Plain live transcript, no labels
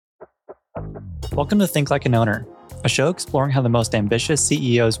Welcome to Think Like an Owner, a show exploring how the most ambitious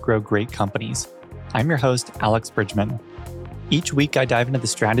CEOs grow great companies. I'm your host, Alex Bridgeman. Each week, I dive into the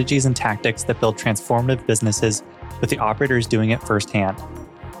strategies and tactics that build transformative businesses with the operators doing it firsthand.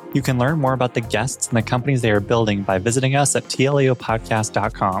 You can learn more about the guests and the companies they are building by visiting us at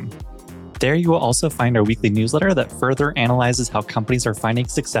tlaopodcast.com. There you will also find our weekly newsletter that further analyzes how companies are finding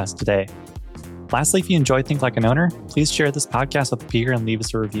success today. Lastly, if you enjoy Think Like an Owner, please share this podcast with a peer and leave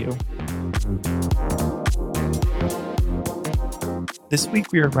us a review. This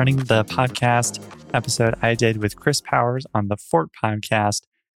week, we are running the podcast episode I did with Chris Powers on the Fort podcast,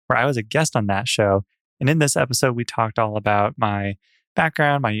 where I was a guest on that show. And in this episode, we talked all about my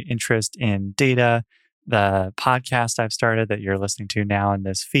background, my interest in data, the podcast I've started that you're listening to now in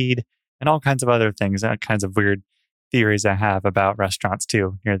this feed, and all kinds of other things, kinds of weird theories I have about restaurants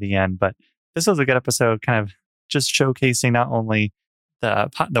too near the end. But this was a good episode, kind of just showcasing not only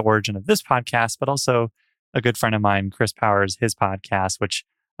the origin of this podcast, but also a good friend of mine, Chris Powers, his podcast, which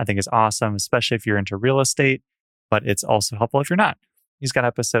I think is awesome, especially if you're into real estate, but it's also helpful if you're not. He's got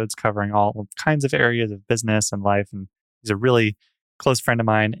episodes covering all kinds of areas of business and life, and he's a really close friend of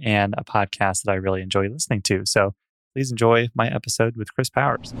mine and a podcast that I really enjoy listening to. So please enjoy my episode with Chris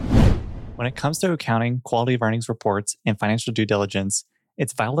Powers. When it comes to accounting, quality of earnings reports, and financial due diligence,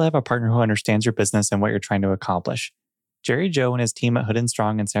 it's vital to have a partner who understands your business and what you're trying to accomplish. Jerry Joe and his team at Hood &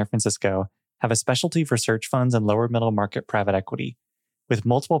 Strong in San Francisco have a specialty for search funds and lower middle market private equity, with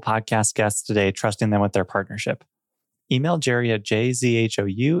multiple podcast guests today trusting them with their partnership. Email Jerry at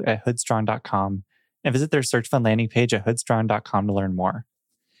jzhou@hoodstrong.com and visit their search fund landing page at hoodstrong.com to learn more.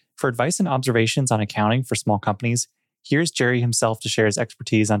 For advice and observations on accounting for small companies, here's Jerry himself to share his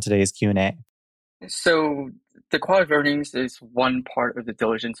expertise on today's Q&A. So the quality of earnings is one part of the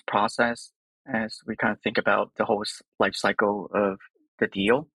diligence process as we kind of think about the whole life cycle of the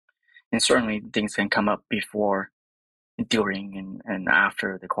deal. And certainly things can come up before, during, and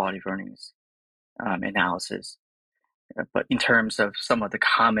after the quality of earnings analysis. But in terms of some of the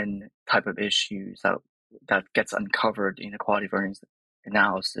common type of issues that gets uncovered in the quality of earnings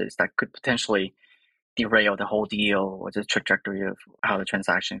analysis that could potentially derail the whole deal or the trajectory of how the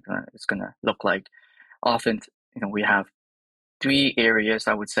transaction is going to look like. Often, we have three areas,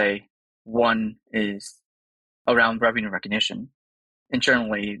 I would say. One is around revenue recognition. And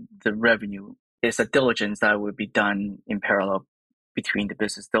generally, the revenue is a diligence that would be done in parallel between the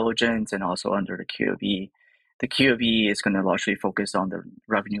business diligence and also under the QOB. The QOB is going to largely focus on the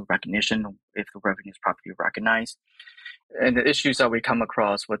revenue recognition, if the revenue is properly recognized. And the issues that we come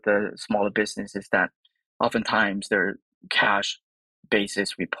across with the smaller business is that oftentimes they're cash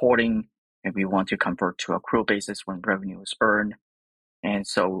basis reporting, and we want to convert to accrual basis when revenue is earned. And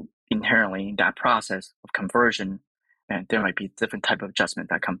so inherently in that process of conversion, and there might be different type of adjustment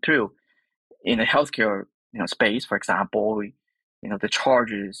that come through. In the healthcare space, for example, the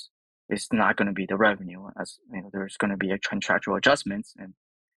charges is not going to be the revenue, as there's going to be a contractual adjustments, and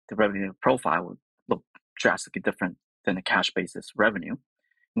the revenue profile will look drastically different than the cash basis revenue.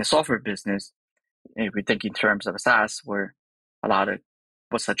 In the software business, if we think in terms of a SaaS, where a lot of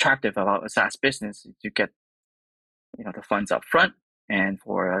what's attractive about a SaaS business is you get the funds up front and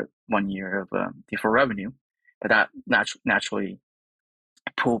for 1 year of deferred revenue, but that naturally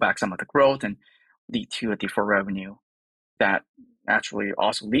pull back some of the growth and lead to a deferred revenue that actually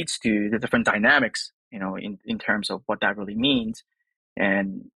also leads to the different dynamics, in terms of what that really means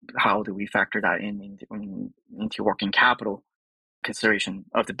and how do we factor that into working capital consideration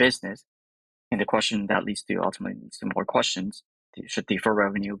of the business. And the question that ultimately leads to more questions: should deferred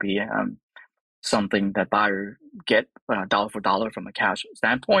revenue be something that buyer get dollar for dollar from a cash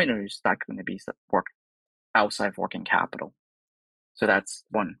standpoint, or is that going to be work outside working capital? So that's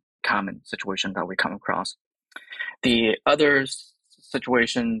one common situation that we come across. The other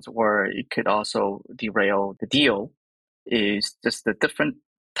situations where it could also derail the deal is just the different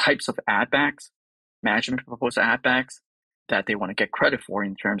types of add backs, management proposed add backs that they want to get credit for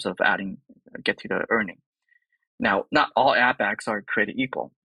in terms of get to the earning. Now, not all add backs are created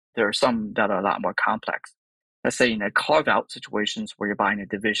equal. There are some that are a lot more complex. Let's say in a carve out situations where you're buying a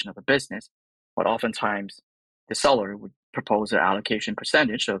division of a business, but oftentimes the seller would propose an allocation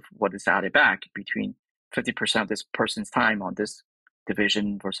percentage of what is added back between 50% of this person's time on this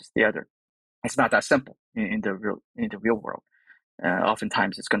division versus the other. It's not that simple in the real world.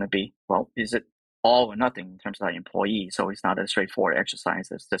 Oftentimes it's going to be, well, is it all or nothing in terms of that employee? So it's not a straightforward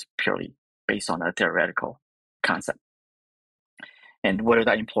exercise. It's just purely based on a theoretical concept. And whether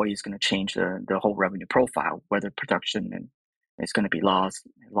that employee is going to change the whole revenue profile, whether production and it's going to be loss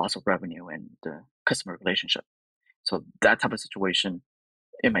of revenue and the customer relationship. So that type of situation,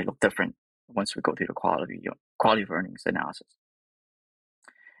 it may look different once we go through the quality of earnings analysis.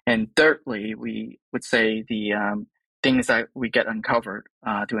 And thirdly, we would say the things that we get uncovered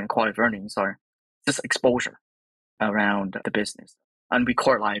during quality of earnings are just exposure around the business,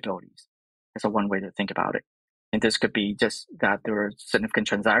 unrecorded liabilities. That's one way to think about it. And this could be just that there are significant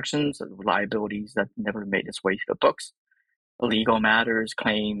transactions, liabilities that never made its way to the books, legal matters,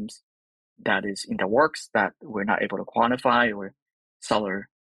 claims that is in the works that we're not able to quantify or seller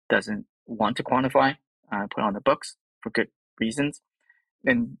doesn't want to quantify, put on the books for good reasons.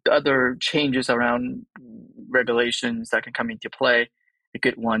 And other changes around regulations that can come into play. A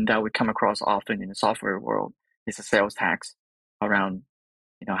good one that we come across often in the software world is the sales tax around,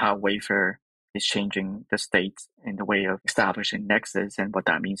 how Wayfair is changing the states in the way of establishing nexus and what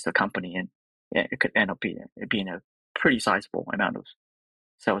that means to the company. And it could end up being a pretty sizable amount of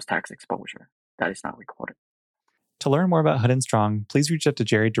sales tax exposure that is not recorded. To learn more about Hood & Strong, please reach out to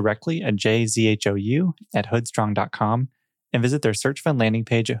Jerry directly at jzhou@hoodstrong.com and visit their search fund landing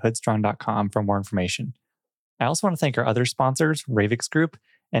page at hoodstrong.com for more information. I also want to thank our other sponsors, Ravix Group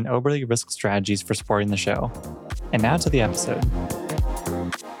and Oberly Risk Strategies, for supporting the show. And now to the episode.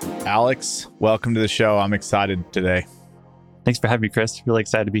 Alex, welcome to the show. I'm excited today. Thanks for having me, Chris. Really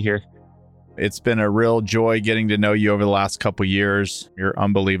excited to be here. It's been a real joy getting to know you over the last couple of years. You're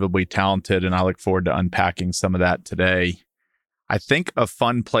unbelievably talented, and I look forward to unpacking some of that today. I think a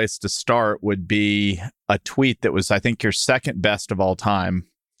fun place to start would be a tweet that was, I think, your second best of all time,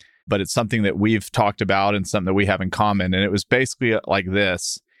 but it's something that we've talked about and something that we have in common. And it was basically like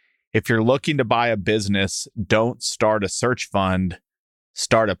this: if you're looking to buy a business, don't start a search fund,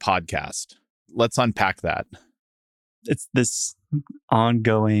 start a podcast. Let's unpack that. It's this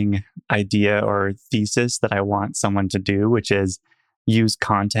ongoing idea or thesis that I want someone to do, which is use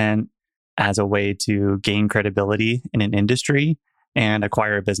content as a way to gain credibility in an industry and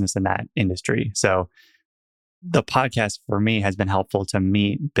acquire a business in that industry. So the podcast for me has been helpful to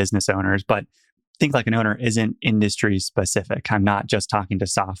meet business owners, but Think Like an Owner isn't industry specific. I'm not just talking to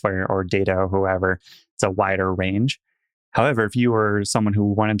software or data or whoever. It's a wider range. However, if you were someone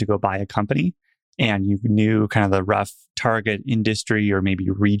who wanted to go buy a company and you knew kind of the rough target industry or maybe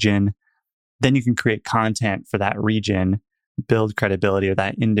region, then you can create content for that region, build credibility of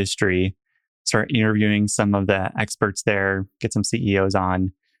that industry, start interviewing some of the experts there, get some CEOs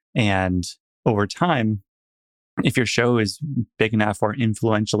on. And over time, if your show is big enough or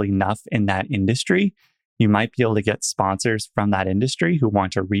influential enough in that industry, you might be able to get sponsors from that industry who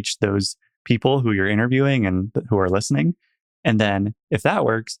want to reach those people who you're interviewing and who are listening. And then if that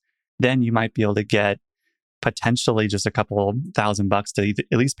works, then you might be able to get potentially just a couple $1,000 to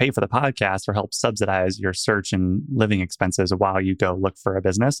at least pay for the podcast or help subsidize your search and living expenses while you go look for a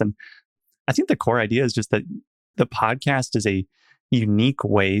business. And I think the core idea is just that the podcast is a unique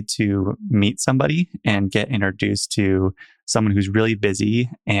way to meet somebody and get introduced to someone who's really busy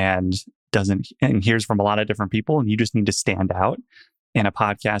and hears from a lot of different people, and you just need to stand out. And a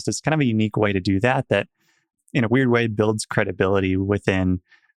podcast is kind of a unique way to do that in a weird way builds credibility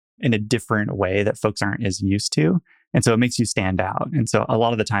in a different way that folks aren't as used to. And so it makes you stand out. And so a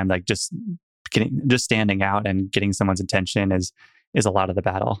lot of the time, like just standing out and getting someone's attention is a lot of the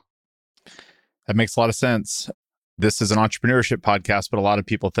battle. That makes a lot of sense. This is an entrepreneurship podcast, but a lot of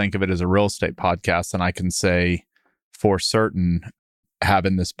people think of it as a real estate podcast. And I can say for certain,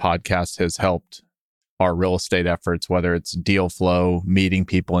 having this podcast has helped our real estate efforts, whether it's deal flow, meeting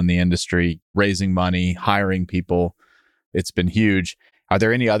people in the industry, raising money, hiring people. It's been huge. Are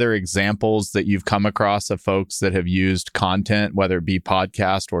there any other examples that you've come across of folks that have used content, whether it be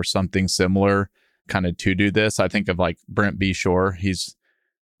podcast or something similar, kind of to do this? I think of like Brent Beshore. He's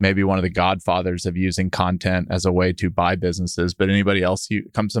maybe one of the godfathers of using content as a way to buy businesses, but anybody else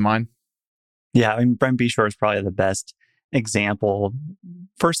comes to mind? Yeah, I mean, Brent Beshore is probably the best example.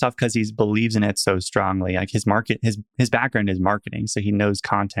 First off, because he believes in it so strongly. Like his background is marketing, so he knows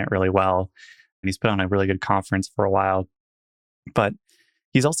content really well. And he's put on a really good conference for a while. But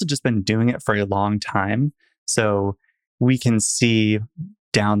he's also just been doing it for a long time. So we can see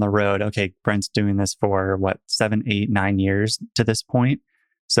down the road, okay, Brent's doing this for 7, 8, 9 years to this point.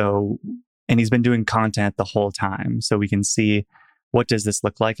 So, and he's been doing content the whole time. So we can see, what does this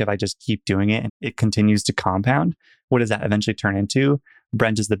look like if I just keep doing it and it continues to compound? What does that eventually turn into?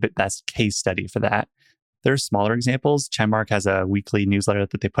 Brent is the best case study for that. There's smaller examples. Chenmark has a weekly newsletter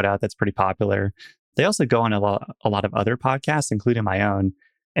that they put out that's pretty popular. They also go on a lot of other podcasts, including my own,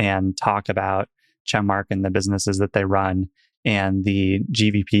 and talk about Chenmark and the businesses that they run and the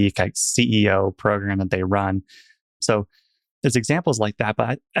GVP CEO program that they run. So there's examples like that,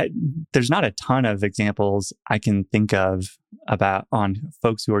 but there's not a ton of examples I can think of about on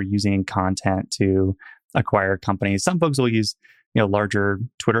folks who are using content to acquire companies. Some folks will use, larger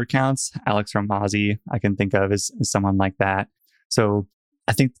Twitter accounts. Alex Ramosi, I can think of as someone like that. So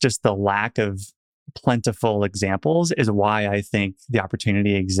I think just the lack of plentiful examples is why I think the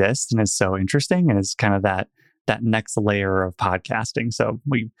opportunity exists and is so interesting, and is kind of that next layer of podcasting. So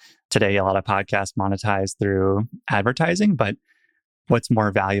today a lot of podcasts monetize through advertising, but what's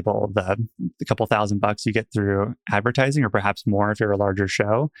more valuable, the couple $1,000 you get through advertising, or perhaps more if you're a larger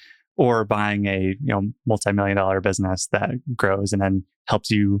show, or buying a multi-million-dollar business that grows and then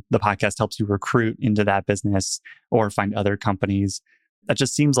the podcast helps you recruit into that business or find other companies. That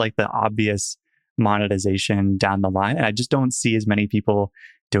just seems like the obvious monetization down the line. And I just don't see as many people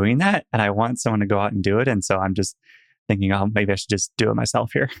doing that. And I want someone to go out and do it. And so I'm just thinking, oh, maybe I should just do it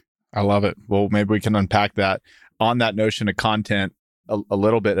myself here. I love it. Well, maybe we can unpack that. On that notion of content, a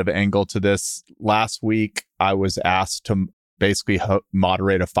little bit of angle to this. Last week, I was asked to basically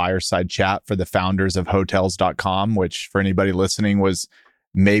moderate a fireside chat for the founders of Hotels.com, which for anybody listening was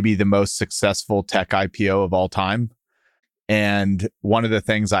maybe the most successful tech IPO of all time. And one of the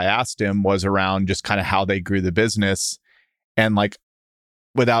things I asked him was around just kind of how they grew the business. And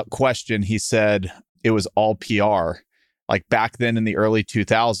without question, he said it was all PR. Like back then in the early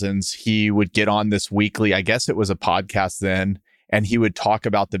 2000s, he would get on this weekly, I guess it was a podcast then, and he would talk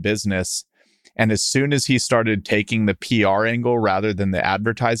about the business. And as soon as he started taking the PR angle rather than the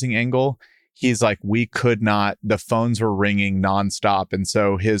advertising angle, he's like, the phones were ringing nonstop. And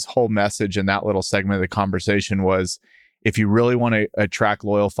so his whole message in that little segment of the conversation was, if you really want to attract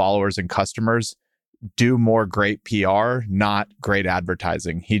loyal followers and customers, do more great PR, not great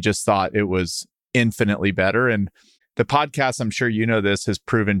advertising. He just thought it was infinitely better. And the podcast, I'm sure you know this, has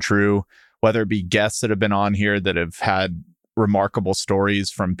proven true, whether it be guests that have been on here that have had remarkable stories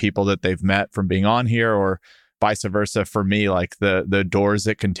from people that they've met from being on here, or vice versa for me, like the doors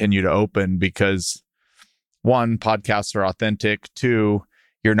that continue to open because, one, podcasts are authentic. Two,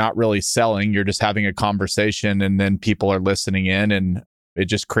 you're not really selling, you're just having a conversation, and then people are listening in, and it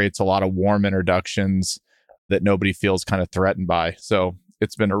just creates a lot of warm introductions that nobody feels kind of threatened by. So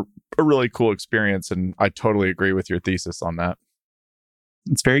it's been a really cool experience, and I totally agree with your thesis on that.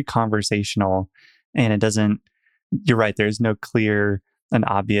 It's very conversational, and you're right, there's no clear and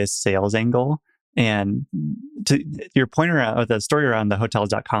obvious sales angle. And to your point around the story around the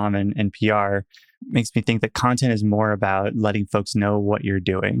Hotels.com and PR makes me think that content is more about letting folks know what you're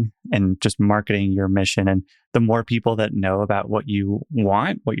doing and just marketing your mission. And the more people that know about what you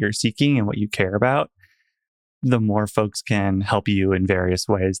want, what you're seeking, and what you care about, the more folks can help you in various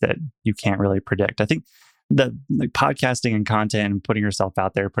ways that you can't really predict. I think the podcasting and content and putting yourself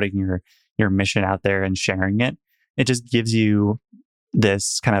out there, putting your mission out there and sharing it just gives you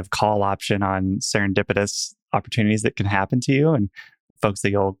this kind of call option on serendipitous opportunities that can happen to you, and folks that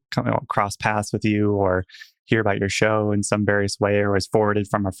you'll cross paths with you or hear about your show in some various way, or was forwarded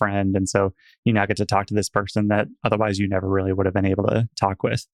from a friend. And so you now get to talk to this person that otherwise you never really would have been able to talk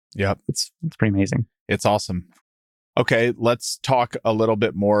with. Yep. It's pretty amazing. It's awesome. Okay, let's talk a little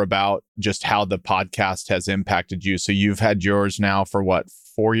bit more about just how the podcast has impacted you. So you've had yours now for what,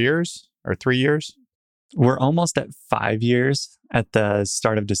 4 years or 3 years? We're almost at 5 years at the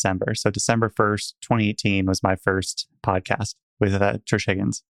start of December. So December 1st, 2018 was my first podcast with Trish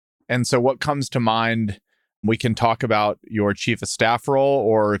Higgins. And so what comes to mind, we can talk about your chief of staff role,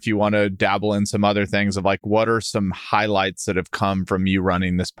 or if you want to dabble in some other things of what are some highlights that have come from you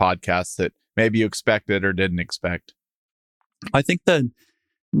running this podcast that maybe you expected or didn't expect? I think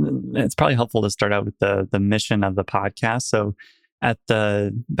it's probably helpful to start out with the mission of the podcast. So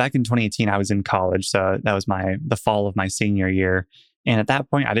back in 2018, I was in college. So that was the fall of my senior year. And at that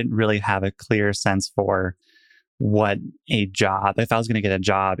point, I didn't really have a clear sense for what a job, if I was going to get a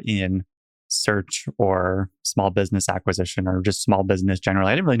job in search or small business acquisition or just small business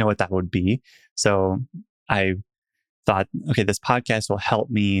generally. I didn't really know what that would be. So I thought, okay, this podcast will help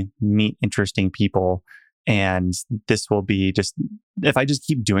me meet interesting people. And this will be just, if I just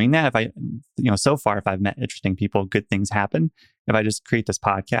keep doing that, so far, if I've met interesting people, good things happen. If I just create this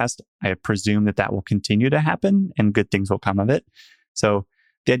podcast, I presume that will continue to happen and good things will come of it. So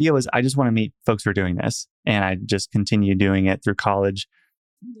the idea was, I just want to meet folks who are doing this. And I just continue doing it through college.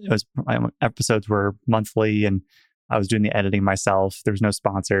 My episodes were monthly and I was doing the editing myself. There was no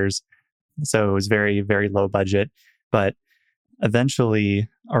sponsors. So it was very, very low budget. But eventually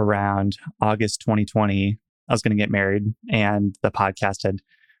around August 2020, I was going to get married and the podcast had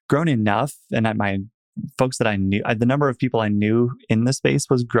grown enough and folks that I knew, the number of people I knew in the space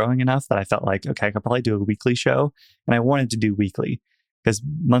was growing enough that I felt like, okay, I could probably do a weekly show. And I wanted to do weekly because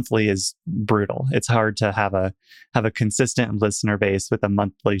monthly is brutal. It's hard to have a consistent listener base with a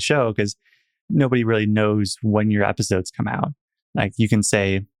monthly show because nobody really knows when your episodes come out. Like you can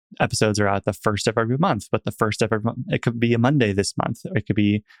say episodes are out the first of every month, but the first of every month, it could be a Monday this month, or it could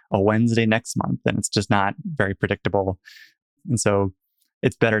be a Wednesday next month, and it's just not very predictable. And so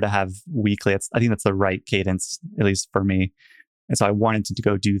it's better to have weekly. I think that's the right cadence, at least for me. And so I wanted to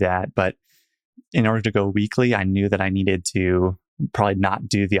go do that. But in order to go weekly, I knew that I needed to probably not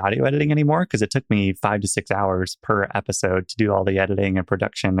do the audio editing anymore because it took me 5 to 6 hours per episode to do all the editing and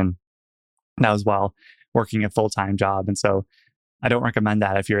production. And that was while working a full-time job. And so I don't recommend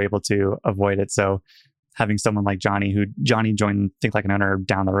that if you're able to avoid it. So having someone like Johnny joined Think Like an Owner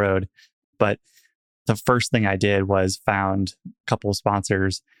down the road. But the first thing I did was found a couple of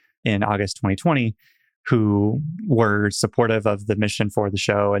sponsors in August 2020 who were supportive of the mission for the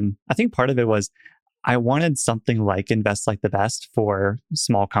show. And I think part of it was I wanted something like Invest Like the Best for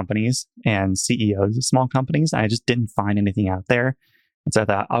small companies and CEOs of small companies. I just didn't find anything out there. And so I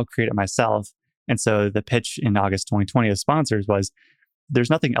thought I'll create it myself. And so the pitch in August 2020 of sponsors was,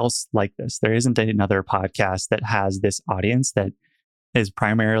 there's nothing else like this. There isn't another podcast that has this audience that is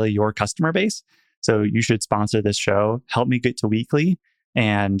primarily your customer base. So you should sponsor this show, help me get to weekly.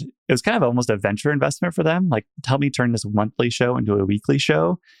 And it was kind of almost a venture investment for them. Like, help me turn this monthly show into a weekly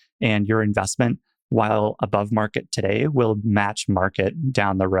show. And your investment, while above market today, will match market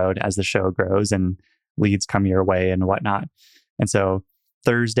down the road as the show grows and leads come your way and whatnot. And so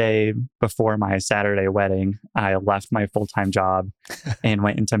Thursday before my Saturday wedding, I left my full-time job and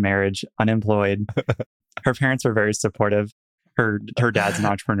went into marriage unemployed. Her parents were very supportive. Her dad's an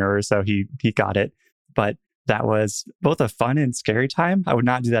entrepreneur, so he got it. But that was both a fun and scary time. I would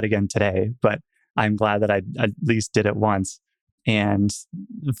not do that again today, but I'm glad that I at least did it once and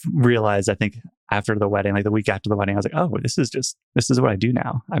realized, I think after the wedding, like the week after the wedding, I was like, oh, this is what I do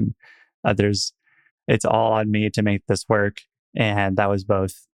now. It's all on me to make this work. And that was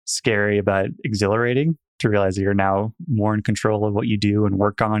both scary but exhilarating to realize that you're now more in control of what you do and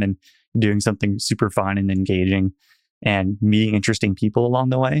work on and doing something super fun and engaging and meeting interesting people along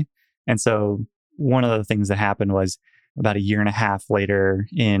the way. And so one of the things that happened was about a year and a half later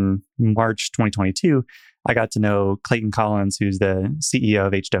in March 2022, I got to know Clayton Collins, who's the CEO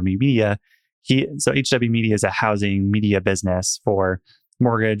of HW Media. So HW Media is a housing media business for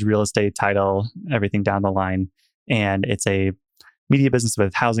mortgage, real estate, title, everything down the line. And it's a media business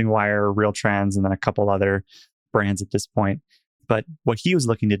with Housing Wire, Real Trends, and then a couple other brands at this point. But what he was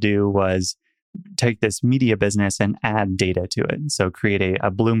looking to do was take this media business and add data to it. So create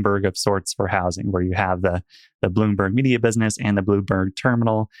a Bloomberg of sorts for housing, where you have the Bloomberg media business and the Bloomberg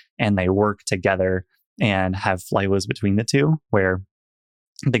terminal, and they work together and have flywheels between the two, where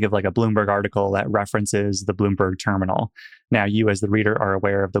think of like a Bloomberg article that references the Bloomberg terminal. Now, you as the reader are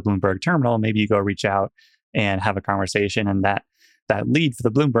aware of the Bloomberg terminal. Maybe you go reach out and have a conversation, and that lead for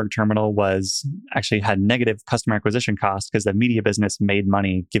the Bloomberg terminal was actually had negative customer acquisition costs because the media business made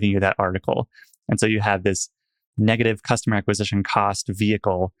money giving you that article. And so you have this negative customer acquisition cost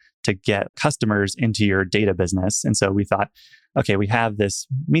vehicle to get customers into your data business. And so we thought, okay, we have this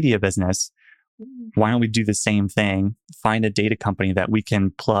media business. Why don't we do the same thing? Find a data company that we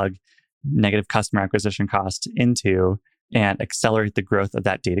can plug negative customer acquisition cost into and accelerate the growth of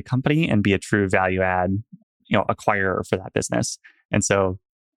that data company and be a true value add, acquirer for that business. And so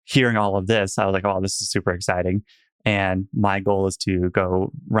hearing all of this, I was like, oh, this is super exciting. And my goal is to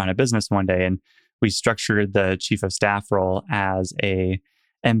go run a business one day. And we structured the chief of staff role as a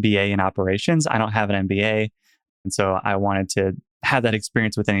MBA in operations. I don't have an MBA. And so I wanted to have that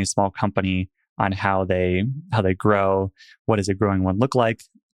experience within a small company on how they grow. What does a growing one look like?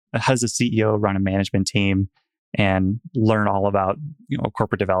 How does a CEO run a management team and learn all about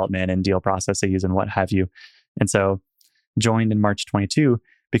corporate development and deal processes and what have you? And so joined in March 22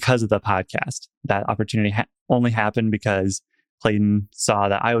 because of the podcast. That opportunity only happened because Clayton saw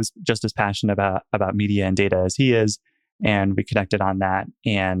that I was just as passionate about media and data as he is, and we connected on that,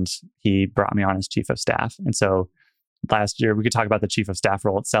 and he brought me on as chief of staff. And so last year, we could talk about the chief of staff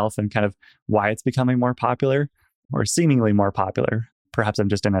role itself and kind of why it's becoming more popular or seemingly more popular. Perhaps I'm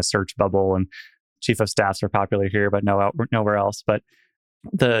just in a search bubble and chief of staffs are popular here, but nowhere else. But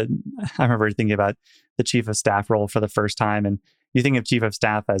I remember thinking about the chief of staff role for the first time, and you think of chief of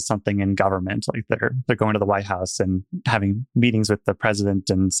staff as something in government, like they're going to the White House and having meetings with the president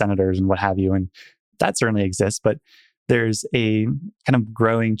and senators and what have you, and that certainly exists. But there's a kind of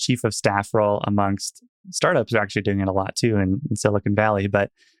growing chief of staff role amongst startups who are actually doing it a lot too in Silicon Valley.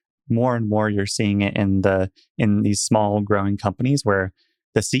 But more and more you're seeing it in these small growing companies where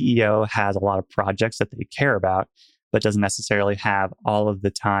the CEO has a lot of projects that they care about, but doesn't necessarily have all of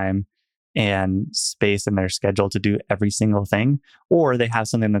the time and space in their schedule to do every single thing, or they have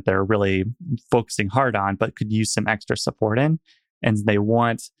something that they're really focusing hard on, but could use some extra support in. And they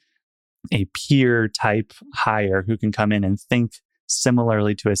want a peer type hire who can come in and think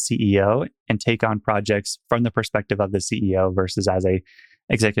similarly to a CEO and take on projects from the perspective of the CEO versus as a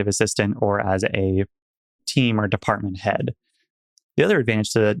executive assistant or as a team or department head. The other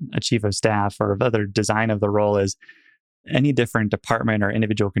advantage to a chief of staff or other design of the role is any different department or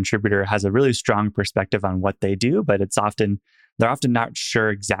individual contributor has a really strong perspective on what they do, but they're often not sure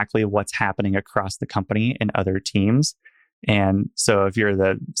exactly what's happening across the company in other teams. And so if you're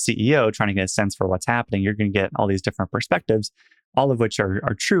the CEO trying to get a sense for what's happening, you're going to get all these different perspectives, all of which are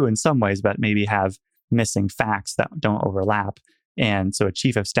true in some ways, but maybe have missing facts that don't overlap. And so a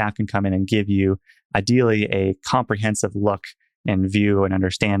chief of staff can come in and give you ideally a comprehensive look and view and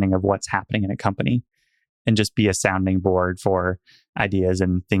understanding of what's happening in a company, and just be a sounding board for ideas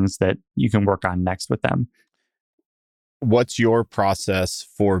and things that you can work on next with them. What's your process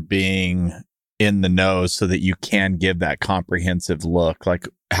for being in the know so that you can give that comprehensive look? Like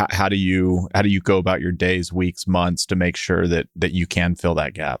how do you go about your days, weeks, months to make sure that you can fill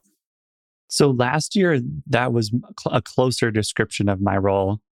that gap? So last year, that was a closer description of my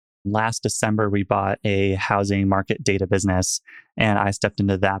role. Last December, we bought a housing market data business, and I stepped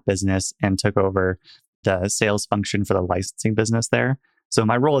into that business and took over the sales function for the licensing business there. So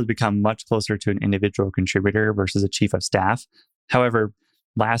my role has become much closer to an individual contributor versus a chief of staff. However,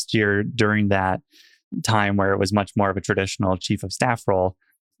 last year, during that time where it was much more of a traditional chief of staff role,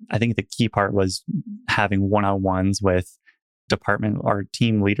 I think the key part was having one-on-ones with department or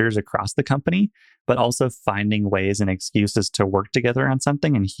team leaders across the company, but also finding ways and excuses to work together on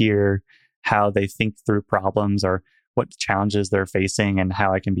something and hear how they think through problems or what challenges they're facing and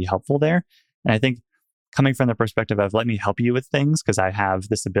how I can be helpful there. And I think coming from the perspective of let me help you with things because I have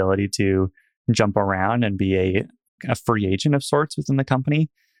this ability to jump around and be a free agent of sorts within the company,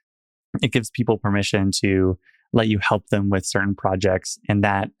 it gives people permission to let you help them with certain projects. And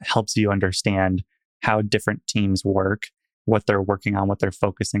that helps you understand how different teams work, what they're working on, what they're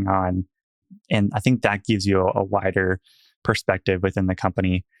focusing on. And I think that gives you a wider perspective within the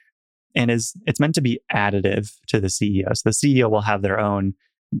company. And it's meant to be additive to the CEO. So the CEO will have their own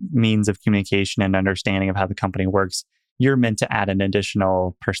means of communication and understanding of how the company works. You're meant to add an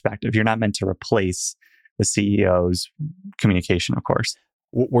additional perspective. You're not meant to replace the CEO's communication, of course.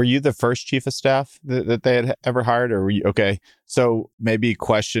 Were you the first chief of staff that they had ever hired, or were you okay? So maybe a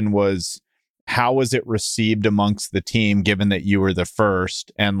question was, how was it received amongst the team, given that you were the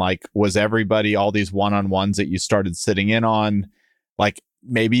first? And like, was everybody, all these one-on-ones that you started sitting in on, like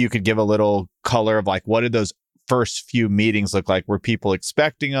maybe you could give a little color of like, what did those first few meetings look like? Were people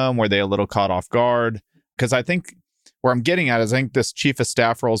expecting them? Were they a little caught off guard? Because I think where I'm getting at is I think this chief of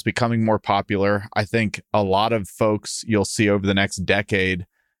staff role is becoming more popular. I think a lot of folks you'll see over the next decade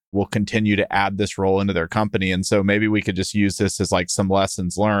will continue to add this role into their company. And so maybe we could just use this as like some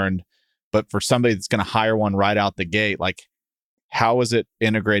lessons learned. But for somebody that's going to hire one right out the gate, like how is it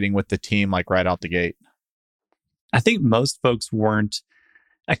integrating with the team like right out the gate? I think most folks weren't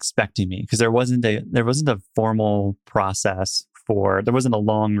expecting me because there wasn't a formal process there wasn't a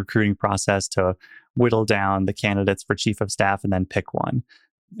long recruiting process to whittle down the candidates for chief of staff and then pick one.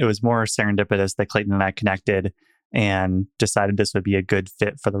 It was more serendipitous that Clayton and I connected and decided this would be a good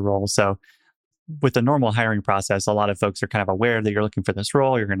fit for the role. So with the normal hiring process, a lot of folks are kind of aware that you're looking for this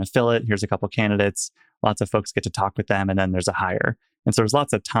role, you're going to fill it. Here's a couple candidates. Lots of folks get to talk with them, and then there's a hire. And so there's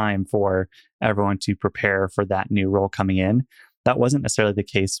lots of time for everyone to prepare for that new role coming in. That wasn't necessarily the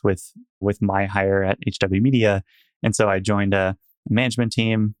case with my hire at HW Media. And so I joined a management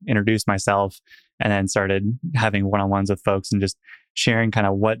team, introduced myself, and then started having one-on-ones with folks and just sharing kind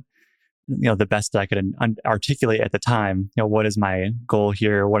of what, the best that I could articulate at the time. What is my goal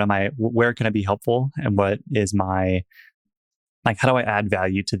here? Where can I be helpful? And what is how do I add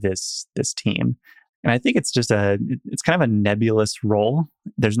value to this team? And I think it's it's kind of a nebulous role.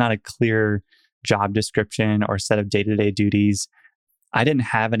 There's not a clear job description or set of day-to-day duties. I didn't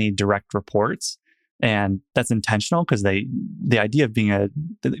have any direct reports, and that's intentional because the idea of being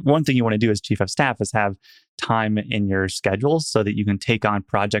one thing you want to do as chief of staff is have time in your schedule so that you can take on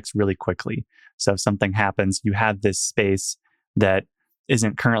projects really quickly. So if something happens, you have this space that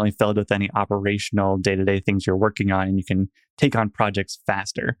isn't currently filled with any operational day-to-day things you're working on, and you can take on projects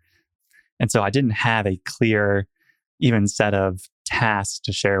faster. And so I didn't have a clear even set of tasks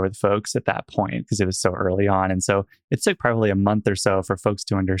to share with folks at that point because it was so early on. And so it took probably a month or so for folks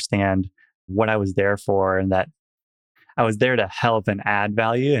to understand what I was there for and that I was there to help and add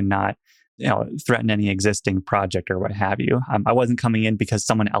value and not, threaten any existing project or what have you. I wasn't coming in because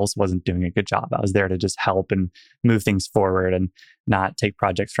someone else wasn't doing a good job. I was there to just help and move things forward and not take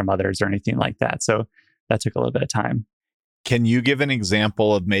projects from others or anything like that. So that took a little bit of time. Can you give an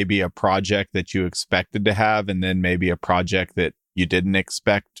example of maybe a project that you expected to have and then maybe a project that you didn't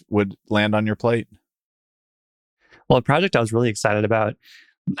expect would land on your plate? Well, a project I was really excited about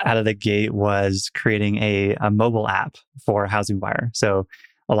out of the gate was creating a mobile app for Housing Wire. So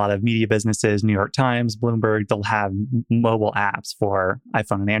a lot of media businesses, New York Times, Bloomberg, they'll have mobile apps for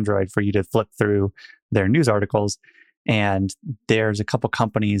iPhone and Android for you to flip through their news articles. And there's a couple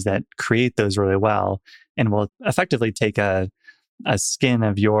companies that create those really well and will effectively take a skin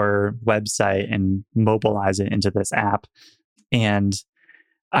of your website and mobilize it into this app. And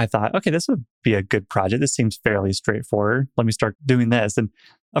I thought, okay, this would be a good project. This seems fairly straightforward. Let me start doing this. And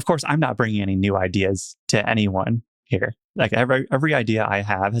of course, I'm not bringing any new ideas to anyone here. Like every idea I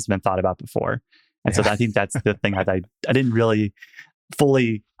have has been thought about before. And so I think that's the thing I didn't really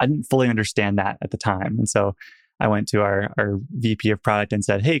fully understand that at the time. And so I went to our VP of product and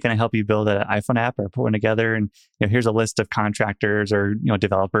said, hey, can I help you build an iPhone app or put one together? And here's a list of contractors or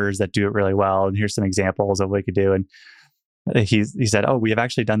developers that do it really well. And here's some examples of what we could do. And he said, oh, we have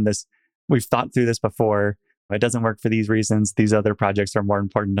actually done this. We've thought through this before. It doesn't work for these reasons. These other projects are more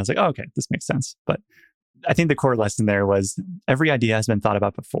important. I was like, oh, okay, this makes sense. But I think the core lesson there was every idea has been thought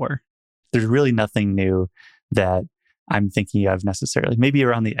about before. There's really nothing new that I'm thinking of necessarily. Maybe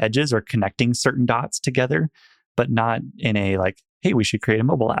around the edges or connecting certain dots together, but not in a like, hey, we should create a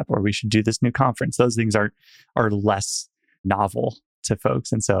mobile app or we should do this new conference. Those things are less novel to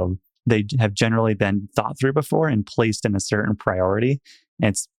folks. And so they have generally been thought through before and placed in a certain priority. And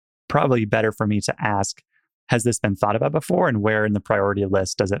it's probably better for me to ask, has this been thought about before and where in the priority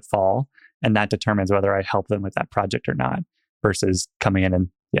list does it fall? And that determines whether I help them with that project or not versus coming in and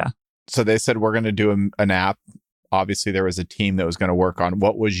So they said, we're going to do an app. Obviously, there was a team that was going to work on.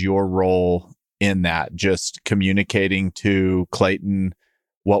 What was your role in that? Just communicating to Clayton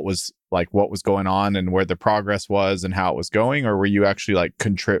what was going on and where the progress was and how it was going? Or were you actually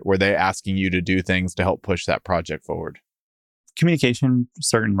were they asking you to do things to help push that project forward? Communication,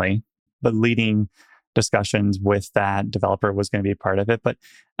 certainly, but leading discussions with that developer was going to be a part of it. But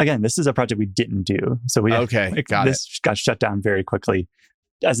again, this is a project we didn't do. So this got shut down very quickly.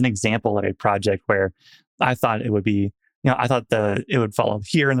 As an example of a project where I thought it would be, I thought it would fall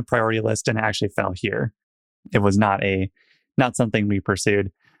here in the priority list and it actually fell here. It was not something we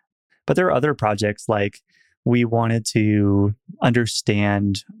pursued. But there are other projects like we wanted to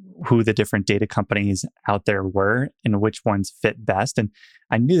understand who the different data companies out there were and which ones fit best. And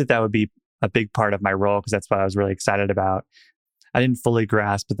I knew that would be a big part of my role because that's what I was really excited about. I didn't fully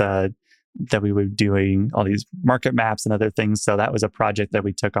grasp that we were doing all these market maps and other things. So that was a project that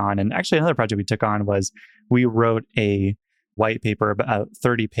we took on. And actually another project we took on was we wrote a white paper about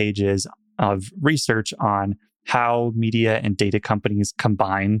 30 pages of research on how media and data companies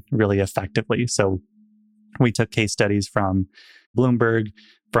combine really effectively. So we took case studies from Bloomberg,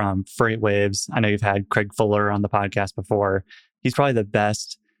 from FreightWaves. I know you've had Craig Fuller on the podcast before. He's probably the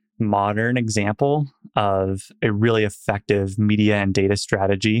best modern example of a really effective media and data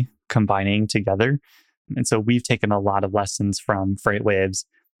strategy combining together. And so we've taken a lot of lessons from FreightWaves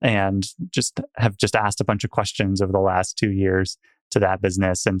and have asked a bunch of questions over the last 2 years to that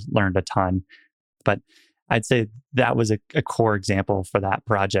business and learned a ton. But I'd say that was a core example for that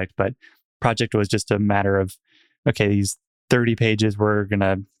project. But project was just a matter of, okay, these 30 pages, we're going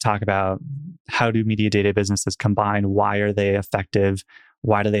to talk about how do media data businesses combine? Why are they effective?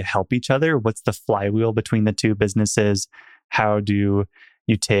 Why do they help each other? What's the flywheel between the two businesses? How do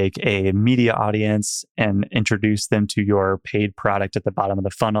you take a media audience and introduce them to your paid product at the bottom of the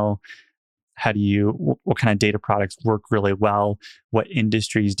funnel? What kind of data products work really well? What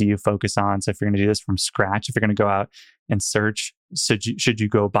industries do you focus on? So if you're going to do this from scratch, if you're going to go out and search, should you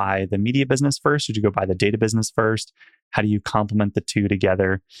go by the media business first? Should you go by the data business first? How do you complement the two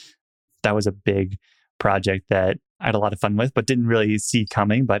together? That was a big project that I had a lot of fun with, but didn't really see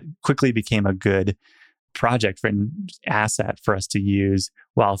coming, but quickly became a good project for an asset for us to use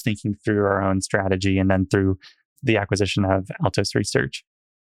while thinking through our own strategy and then through the acquisition of Altos Research.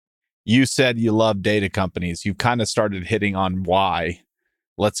 You said you love data companies. You've kind of started hitting on why.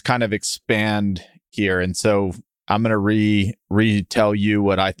 Let's kind of expand here. And so I'm going to retell you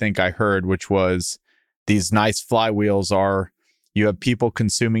what I think I heard, which was these nice flywheels are you have people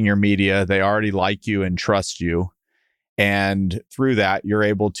consuming your media. They already like you and trust you. And through that, you're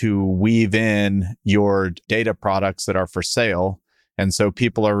able to weave in your data products that are for sale. And so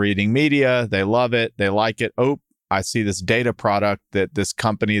people are reading media, they love it, they like it. Oh, I see this data product that this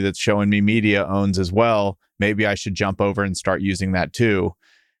company that's showing me media owns as well. Maybe I should jump over and start using that too.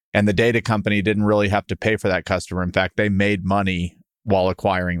 And the data company didn't really have to pay for that customer. In fact, they made money while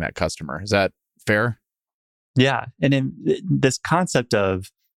acquiring that customer. Is that fair? Yeah. And in this concept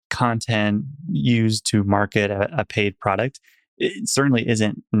of content used to market a paid product, it certainly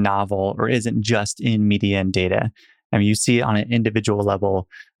isn't novel or isn't just in media and data. I mean, you see it on an individual level.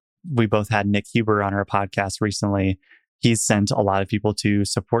 We both had Nick Huber on our podcast recently. He's sent a lot of people to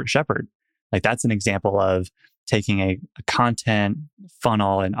support Shepherd. Like that's an example of taking a content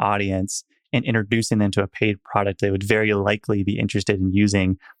funnel and audience and introducing them to a paid product they would very likely be interested in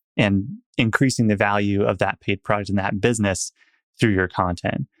using and increasing the value of that paid product in that business through your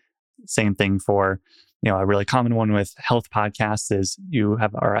content. Same thing for, a really common one with health podcasts is you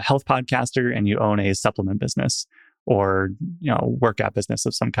are a health podcaster and you own a supplement business or, workout business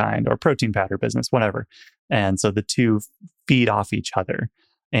of some kind or protein powder business, whatever. And so the two feed off each other.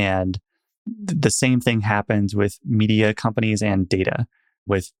 And the same thing happens with media companies and data,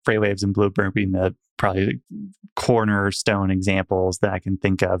 with Freightwaves and Bloomberg being the probably cornerstone examples that I can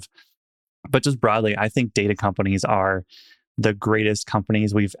think of. But just broadly, I think data companies are the greatest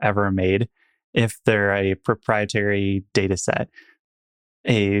companies we've ever made if they're a proprietary data set.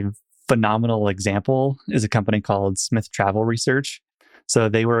 A phenomenal example is a company called Smith Travel Research. So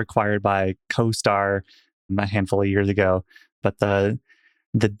they were acquired by CoStar a handful of years ago, but the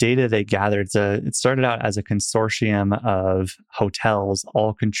data they gathered, it started out as a consortium of hotels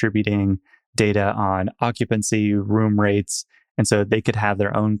all contributing data on occupancy, room rates, and so they could have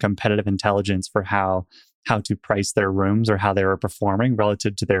their own competitive intelligence for how to price their rooms or how they were performing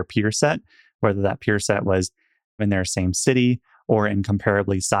relative to their peer set, whether that peer set was in their same city or in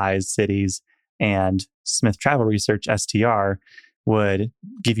comparably sized cities. And Smith Travel Research, STR, would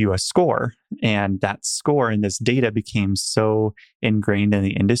give you a score. And that score and this data became so ingrained in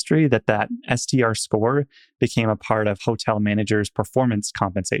the industry that STR score became a part of hotel managers' performance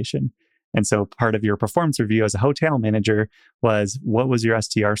compensation. And so part of your performance review as a hotel manager was, what was your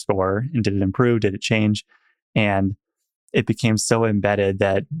STR score? And did it improve? Did it change? And it became so embedded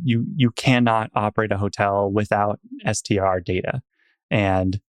that you cannot operate a hotel without STR data.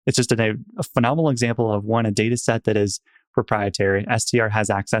 And it's just a phenomenal example of a data set that is proprietary. STR has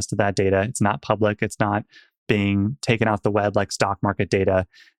access to that data. It's not public. It's not being taken off the web like stock market data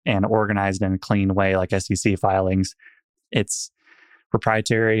and organized in a clean way like SEC filings. It's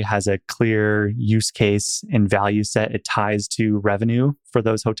proprietary, has a clear use case and value set. It ties to revenue for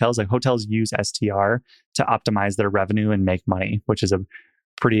those hotels. Like hotels use STR to optimize their revenue and make money, which is a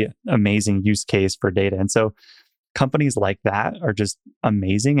pretty amazing use case for data. And so companies like that are just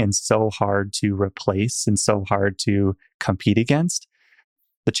amazing and so hard to replace and so hard to compete against.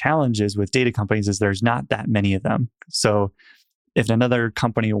 The challenge is with data companies is there's not that many of them. So if another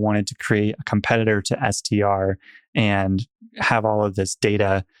company wanted to create a competitor to STR and have all of this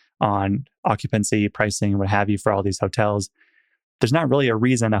data on occupancy, pricing, what have you for all these hotels, there's not really a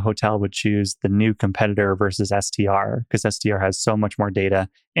reason a hotel would choose the new competitor versus STR because STR has so much more data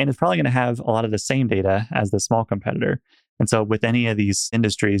and it's probably going to have a lot of the same data as the small competitor. And so with any of these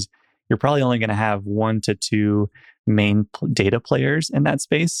industries, you're probably only going to have 1 to 2 main data players in that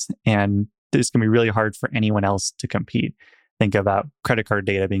space. And it's going to be really hard for anyone else to compete. Think about credit card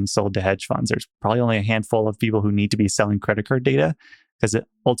data being sold to hedge funds. There's probably only a handful of people who need to be selling credit card data because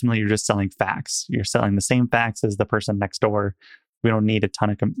ultimately you're just selling facts. You're selling the same facts as the person next door. We don't need a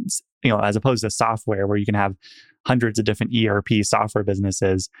ton of, as opposed to software where you can have hundreds of different ERP software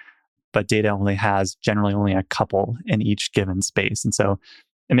businesses, but data generally only a couple in each given space. And so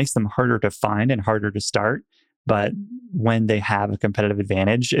it makes them harder to find and harder to start. But when they have a competitive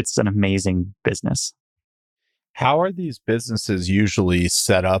advantage, it's an amazing business. How are these businesses usually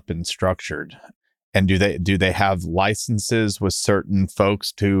set up and structured? And do they have licenses with certain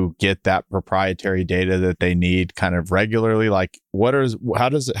folks to get that proprietary data that they need kind of regularly? Like what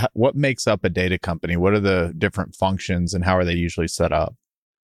makes up a data company? What are the different functions and how are they usually set up?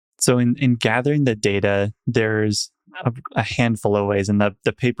 So in gathering the data, there's a handful of ways. And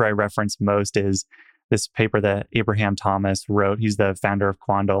the paper I reference most is this paper that Abraham Thomas wrote. He's the founder of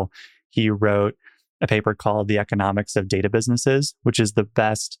Quandl. He wrote a paper called The Economics of Data Businesses, which is the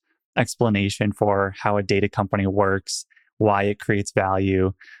best explanation for how a data company works, why it creates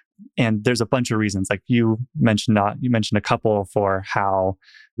value. And there's a bunch of reasons. Like you mentioned a couple for how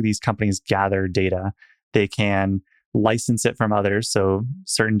these companies gather data. They can license it from others. So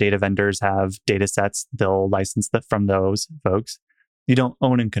certain data vendors have data sets, they'll license that from those folks. You don't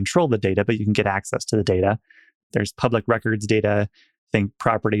own and control the data, but you can get access to the data. There's public records data, think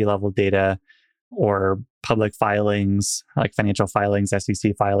property level data, or public filings, like financial filings,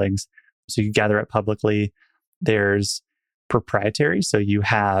 SEC filings. So you gather it publicly. There's proprietary. So you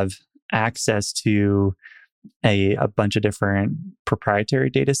have access to a bunch of different proprietary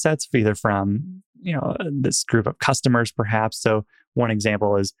data sets, either from this group of customers, perhaps. So one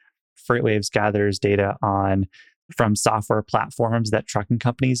example is FreightWaves gathers data from software platforms that trucking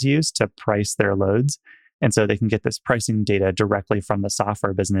companies use to price their loads. And so they can get this pricing data directly from the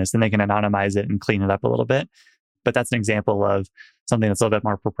software business, and they can anonymize it and clean it up a little bit. But that's an example of something that's a little bit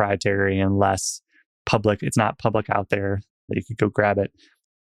more proprietary and less public. It's not public out there that you could go grab it.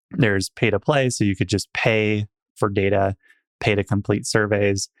 There's pay to play. So you could just pay for data, pay to complete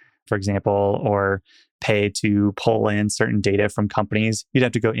surveys, for example, or pay to pull in certain data from companies. You'd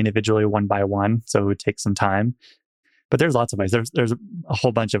have to go individually one by one. So it would take some time. But there's lots of ways. There's a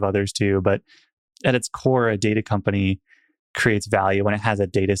whole bunch of others too. But at its core, a data company creates value when it has a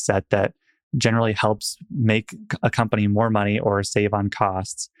data set that generally helps make a company more money or save on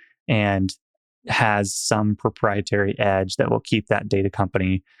costs, and has some proprietary edge that will keep that data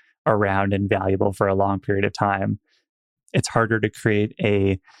company around and valuable for a long period of time. It's harder to create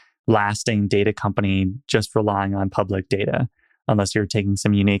a lasting data company just relying on public data, unless you're taking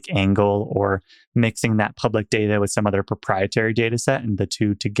some unique angle or mixing that public data with some other proprietary data set, and the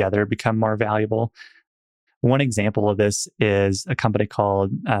two together become more valuable. One example of this is a company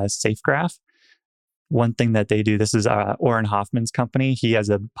called SafeGraph. One thing that they do, this is Oren Hoffman's company. He has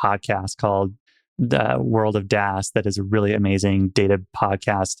a podcast called The World of DaaS that is a really amazing data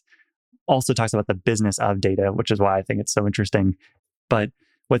podcast. Also talks about the business of data, which is why I think it's so interesting. But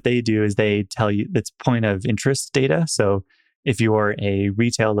what they do is they tell you it's point of interest data. So if you're a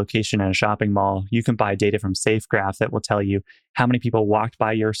retail location in a shopping mall, you can buy data from SafeGraph that will tell you how many people walked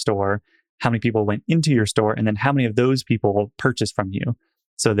by your store, how many people went into your store, and then how many of those people purchased from you.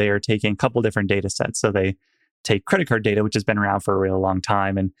 So they are taking a couple different data sets. So they take credit card data, which has been around for a really long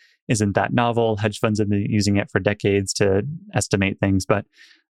time and isn't that novel. Hedge funds have been using it for decades to estimate things. But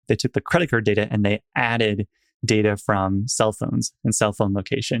they took the credit card data and they added data from cell phones and cell phone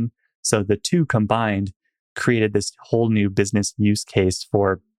location. So the two combined created this whole new business use case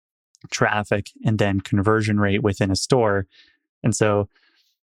for traffic and then conversion rate within a store. And so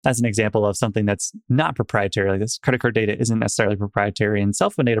that's an example of something that's not proprietary. Like this credit card data isn't necessarily proprietary, and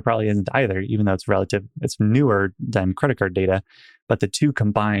cell phone data probably isn't either, even though it's newer than credit card data. But the two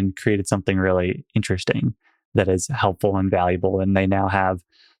combined created something really interesting that is helpful and valuable. And they now have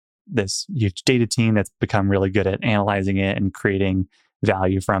this huge data team that's become really good at analyzing it and creating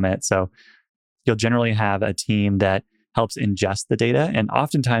value from it. So you'll generally have a team that helps ingest the data. And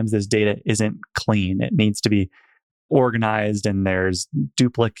oftentimes this data isn't clean. It needs to be organized, and there's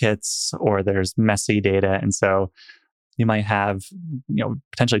duplicates or there's messy data. And so you might have,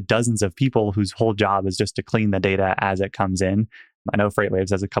 potentially dozens of people whose whole job is just to clean the data as it comes in. I know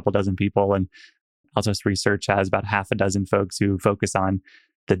FreightWaves has a couple dozen people, and Altos Research has about half a dozen folks who focus on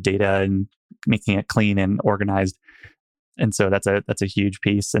the data and making it clean and organized. And so that's a huge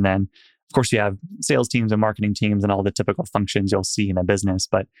piece. And then of course you have sales teams and marketing teams and all the typical functions you'll see in a business,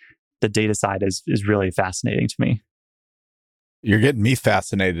 but the data side is really fascinating to me. You're getting me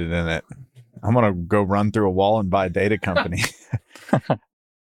fascinated in it. I'm going to go run through a wall and buy a data company.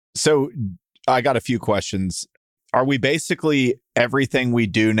 So I got a few questions. Are we basically everything we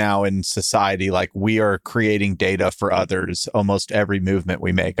do now in society, like we are creating data for others, almost every movement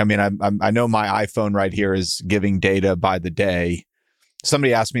we make? I mean, I know my iPhone right here is giving data by the day.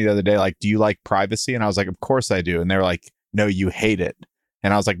 Somebody asked me the other day, like, do you like privacy? And I was like, of course I do. And they're like, no, you hate it.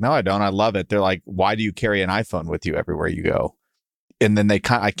 And I was like, no, I don't. I love it. They're like, why do you carry an iPhone with you everywhere you go? And then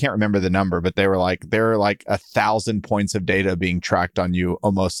I can't remember the number, but they were like, there are like 1,000 points of data being tracked on you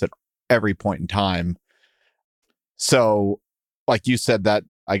almost at every point in time. So like you said, that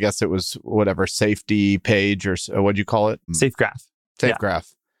I guess it was whatever safety page or what'd you call it? SafeGraph. SafeGraph. Yeah.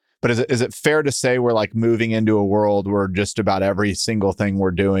 But is it fair to say we're like moving into a world where just about every single thing we're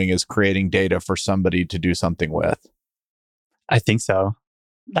doing is creating data for somebody to do something with? I think so.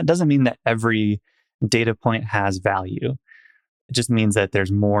 That doesn't mean that every data point has value. It just means that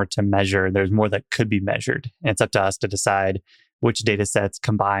there's more to measure. There's more that could be measured. And it's up to us to decide which data sets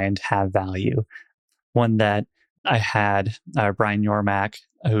combined have value. One that I had, Brian Yormack,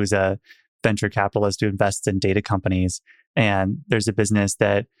 who's a venture capitalist who invests in data companies. And there's a business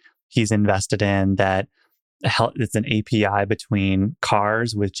that he's invested in that it's an API between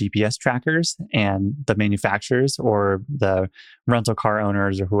cars with GPS trackers and the manufacturers or the rental car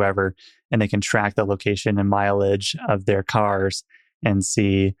owners or whoever, and they can track the location and mileage of their cars and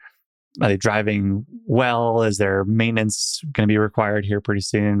see, are they driving well? Is there maintenance going to be required here pretty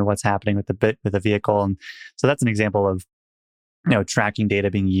soon? What's happening with the vehicle? And so that's an example of tracking data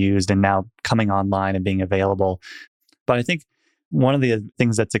being used and now coming online and being available. But I think one of the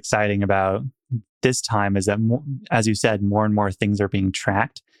things that's exciting about this time is that, as you said, more and more things are being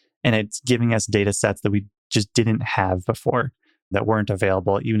tracked, and it's giving us data sets that we just didn't have before, that weren't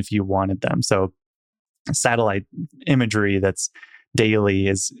available even if you wanted them. So satellite imagery that's daily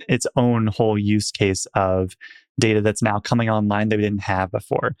is its own whole use case of data that's now coming online that we didn't have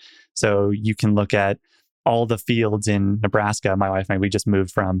before. So you can look at all the fields in Nebraska. My wife and I, we just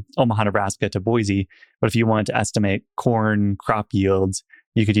moved from Omaha, Nebraska to Boise. But if you wanted to estimate corn crop yields,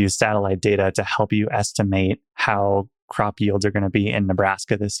 you could use satellite data to help you estimate how crop yields are going to be in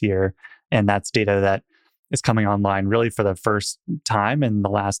Nebraska this year. And that's data that is coming online really for the first time in the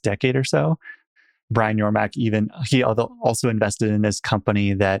last decade or so. Brian Yormack, he also invested in this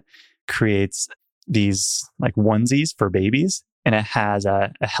company that creates these like onesies for babies, and it has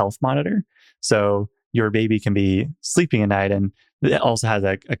a health monitor. So your baby can be sleeping at night, and it also has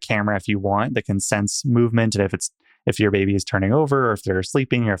a camera if you want that can sense movement, and if your baby is turning over or if they're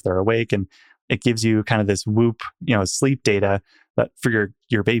sleeping or if they're awake, and it gives you kind of this Whoop, sleep data, but for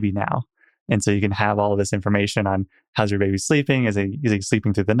your baby now. And so you can have all of this information on how's your baby sleeping? Is he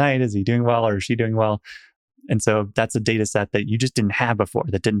sleeping through the night? Is he doing well or is she doing well? And so that's a data set that you just didn't have before,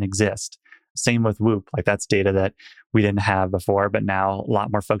 that didn't exist. Same with Whoop, like that's data that we didn't have before, but now a lot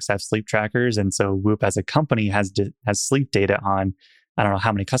more folks have sleep trackers. And so Whoop as a company has sleep data on, I don't know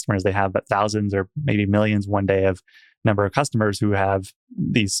how many customers they have, but thousands or maybe millions one day of number of customers who have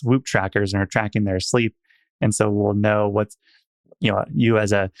these Whoop trackers and are tracking their sleep. And so we'll know what's, you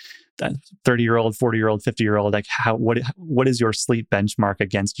as a 30-year-old, 40-year-old, 50-year-old, like what is your sleep benchmark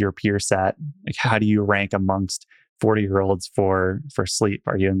against your peer set? Like how do you rank amongst 40-year-olds for sleep?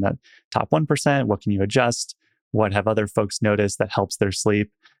 Are you in the top 1%? What can you adjust? What have other folks noticed that helps their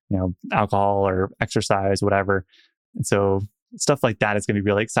sleep? Alcohol or exercise, whatever. And so stuff like that is going to be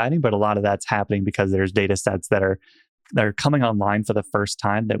really exciting, but a lot of that's happening because there's data sets that are coming online for the first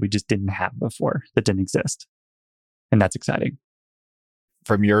time that we just didn't have before, that didn't exist. And that's exciting.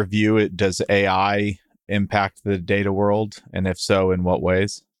 From your view, does AI impact the data world? And if so, in what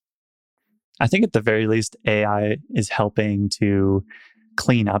ways? I think at the very least, AI is helping to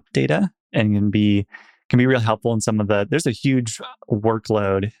clean up data and can be really helpful in there's a huge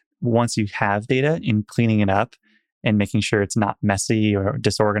workload once you have data in cleaning it up and making sure it's not messy or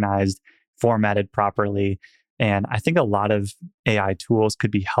disorganized, formatted properly. And I think a lot of AI tools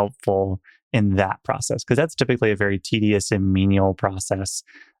could be helpful in that process, because that's typically a very tedious and menial process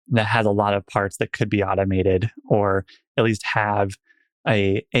that has a lot of parts that could be automated, or at least have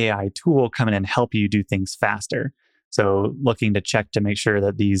a AI tool come in and help you do things faster. So looking to check to make sure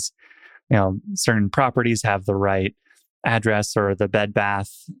that these, certain properties have the right address, or the bed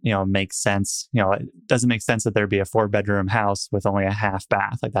bath, makes sense. It doesn't make sense that there'd be a 4-bedroom house with only a half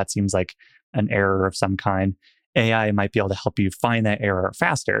bath. Like that seems like an error of some kind. AI might be able to help you find that error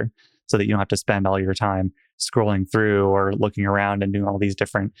faster, so that you don't have to spend all your time scrolling through or looking around and doing all these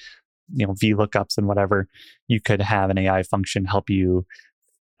different, VLOOKUPs and whatever. You could have an AI function help you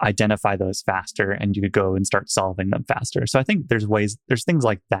identify those faster, and you could go and start solving them faster. So I think there's things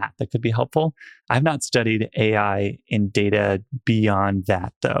like that could be helpful. I've not studied AI in data beyond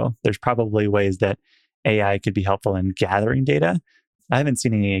that, though. There's probably ways that AI could be helpful in gathering data. I haven't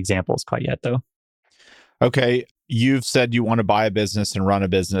seen any examples quite yet, though. Okay. You've said you want to buy a business and run a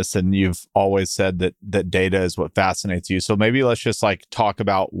business, and you've always said that data is what fascinates you. So maybe let's just talk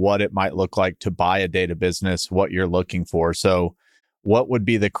about what it might look like to buy a data business, what you're looking for. So what would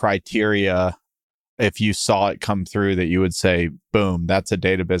be the criteria if you saw it come through that you would say, boom, that's a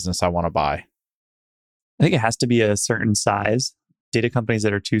data business I want to buy? I think it has to be a certain size. Data companies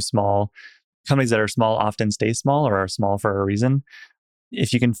that are too small, companies that are small often stay small or are small for a reason.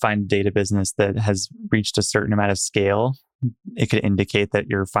 If you can find a data business that has reached a certain amount of scale, it could indicate that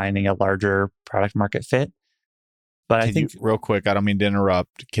you're finding a larger product market fit. But I think, real quick, I don't mean to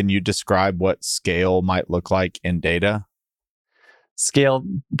interrupt. Can you describe what scale might look like in data? Scale,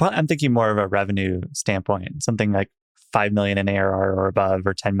 I'm thinking more of a revenue standpoint, something like 5 million in ARR or above,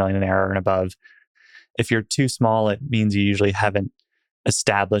 or 10 million in ARR and above. If you're too small, it means you usually haven't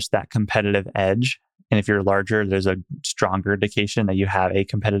established that competitive edge. And if you're larger, there's a stronger indication that you have a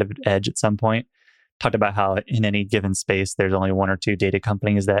competitive edge at some point. Talked about how in any given space, there's only 1 or 2 data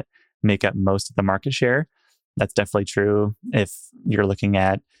companies that make up most of the market share. That's definitely true if you're looking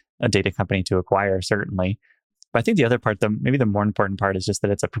at a data company to acquire, certainly. But I think the other part, maybe the more important part, is just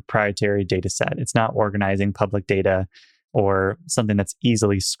that it's a proprietary data set. It's not organizing public data or something that's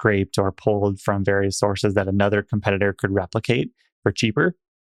easily scraped or pulled from various sources that another competitor could replicate for cheaper.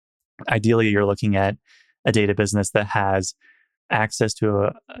 Ideally, you're looking at a data business that has access to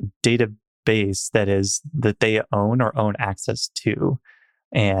a database that they own or own access to.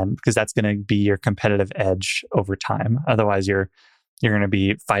 And because that's going to be your competitive edge over time. Otherwise, you're going to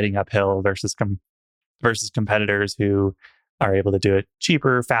be fighting uphill versus competitors who are able to do it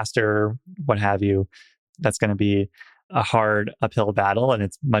cheaper, faster, what have you. That's going to be a hard uphill battle, and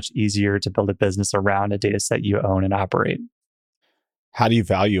it's much easier to build a business around a data set you own and operate. How do you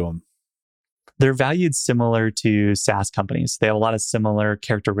value them? They're valued similar to SaaS companies. They have a lot of similar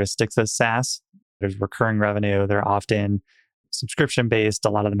characteristics as SaaS. There's recurring revenue. They're often subscription based. A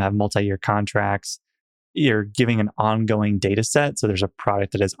lot of them have multi-year contracts. You're giving an ongoing data set. So there's a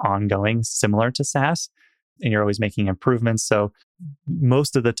product that is ongoing, similar to SaaS, and you're always making improvements. So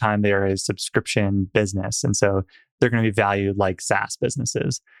most of the time they're a subscription business. And so they're going to be valued like SaaS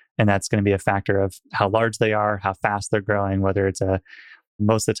businesses. And that's going to be a factor of how large they are, how fast they're growing, whether it's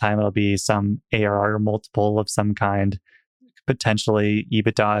most of the time it'll be some ARR multiple of some kind, potentially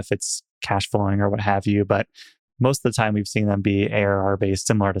EBITDA if it's cash flowing or what have you. But most of the time we've seen them be ARR based,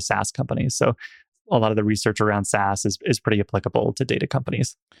 similar to SaaS companies. So a lot of the research around SaaS is pretty applicable to data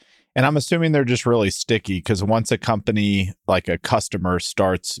companies. And I'm assuming they're just really sticky because once a company, like a customer,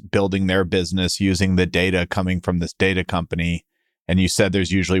 starts building their business using the data coming from this data company, and you said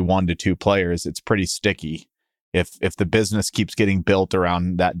there's usually 1 to 2 players, it's pretty sticky. If the business keeps getting built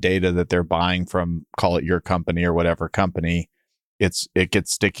around that data that they're buying from, call it your company or whatever company, it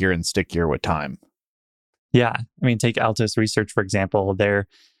gets stickier and stickier with time. Yeah. I mean, take Altos Research, for example. Their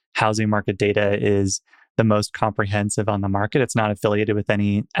housing market data is the most comprehensive on the market. It's not affiliated with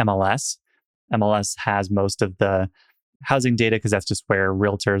any MLS. MLS has most of the housing data because that's just where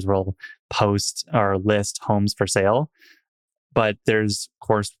realtors will post or list homes for sale. But there's, of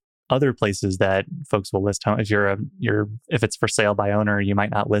course, other places that folks will list home. If it's for sale by owner, you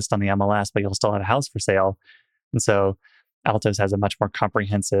might not list on the MLS, but you'll still have a house for sale. And so Altos has a much more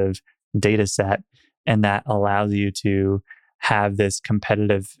comprehensive data set, and that allows you to have this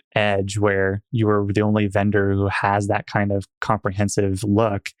competitive edge where you are the only vendor who has that kind of comprehensive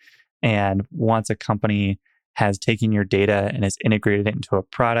look. And once a company has taken your data and has integrated it into a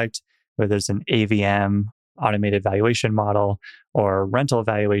product, whether it's an AVM, automated valuation model, or rental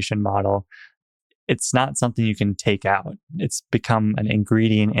valuation model, it's not something you can take out. It's become an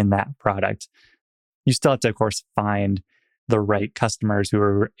ingredient in that product. You still have to, of course, find the right customers who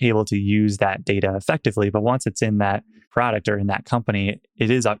are able to use that data effectively. But once it's in that product or in that company,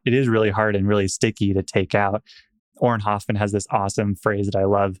 it is really hard and really sticky to take out. Orrin Hoffman has this awesome phrase that I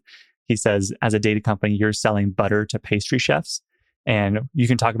love. He says, as a data company, you're selling butter to pastry chefs. And you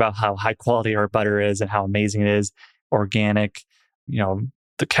can talk about how high quality our butter is and how amazing it is, organic.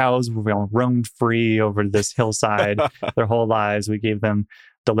 The cows roamed free over this hillside their whole lives. We gave them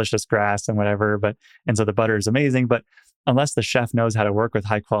delicious grass and whatever. And so the butter is amazing. But unless the chef knows how to work with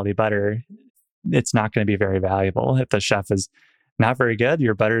high quality butter, it's not going to be very valuable. If the chef is not very good,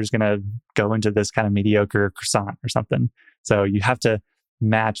 your butter is going to go into this kind of mediocre croissant or something. So you have to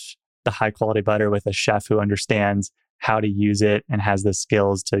match the high quality butter with a chef who understands how to use it and has the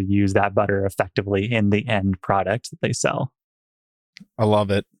skills to use that butter effectively in the end product that they sell. I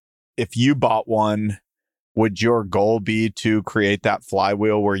love it. If you bought one, would your goal be to create that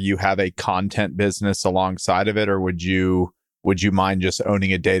flywheel where you have a content business alongside of it, or would you mind just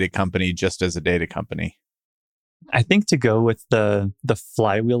owning a data company just as a data company? I think to go with the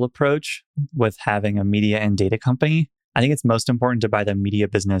flywheel approach with having a media and data company, I think it's most important to buy the media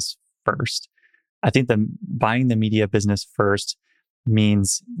business first. I think buying the media business first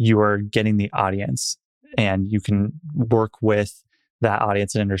means you are getting the audience and you can work with that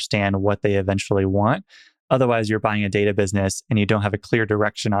audience and understand what they eventually want. Otherwise, you're buying a data business and you don't have a clear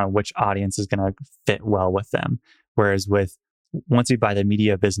direction on which audience is going to fit well with them. Whereas once you buy the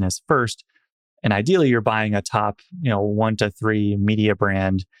media business first, and ideally you're buying a top, 1 to 3 media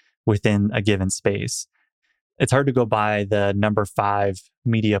brand within a given space. It's hard to go buy the number 5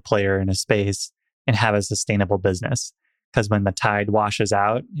 media player in a space and have a sustainable business. Because when the tide washes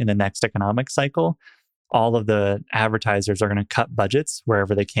out in the next economic cycle, all of the advertisers are going to cut budgets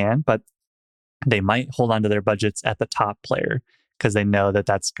wherever they can, but they might hold on to their budgets at the top player because they know that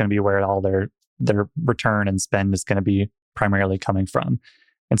that's going to be where all their return and spend is going to be primarily coming from.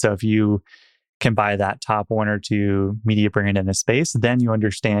 And so if you can buy that top 1 or 2 media brand in a space, then you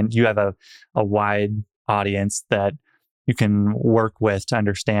understand you have a wide audience that you can work with to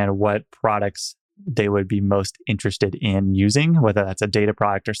understand what products they would be most interested in using, whether that's a data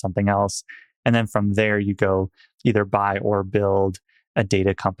product or something else. And then from there, you go either buy or build a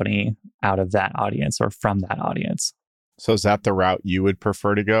data company out of that audience or from that audience. So is that the route you would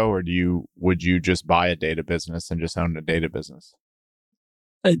prefer to go, or would you just buy a data business and just own a data business?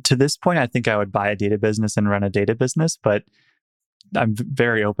 To this point, I think I would buy a data business and run a data business, but I'm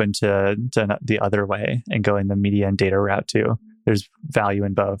very open to the other way and going the media and data route too. There's value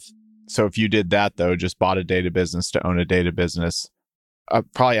in both. So if you did that, though, just bought a data business to own a data business,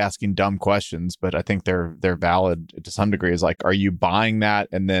 probably asking dumb questions, but I think they're valid to some degree, is like, are you buying that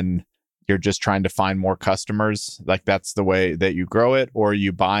and then you're just trying to find more customers? Like that's the way that you grow it? Or are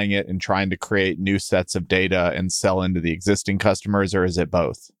you buying it and trying to create new sets of data and sell into the existing customers? Or is it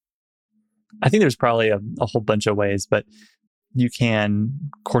both? I think there's probably a whole bunch of ways, but you can,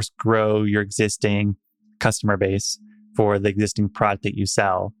 of course, grow your existing customer base for the existing product that you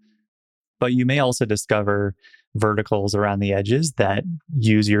sell. But you may also discover verticals around the edges that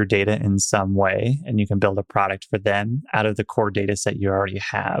use your data in some way, and you can build a product for them out of the core data set you already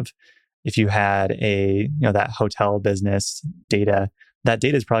have. If you had that hotel business data, that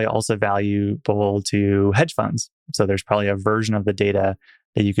data is probably also valuable to hedge funds. So there's probably a version of the data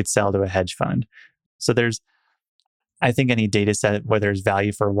that you could sell to a hedge fund. So I think any data set where there's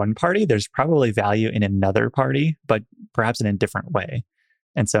value for one party, there's probably value in another party, but perhaps in a different way.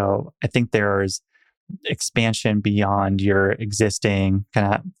 And so I think there's expansion beyond your existing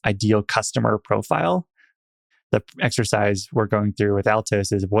kind of ideal customer profile. The exercise we're going through with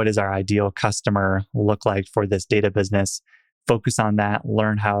Altos is, what does our ideal customer look like for this data business? Focus on that,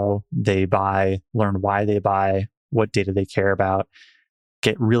 learn how they buy, learn why they buy, what data they care about,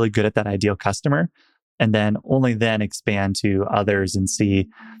 get really good at that ideal customer, and then only then expand to others and see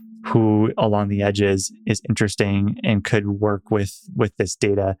who along the edges is interesting and could work with this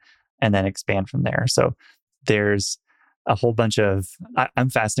data, and then expand from there. So there's a whole bunch of,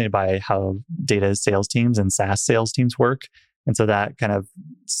 I'm fascinated by how data sales teams and SaaS sales teams work. And so that kind of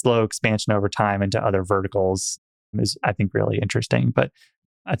slow expansion over time into other verticals is, I think, really interesting. But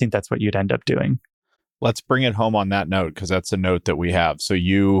I think that's what you'd end up doing. Let's bring it home on that note, because that's a note that we have. So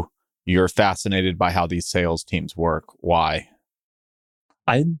you're fascinated by how these sales teams work. Why?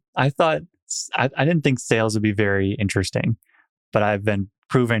 I thought, I didn't think sales would be very interesting, but I've been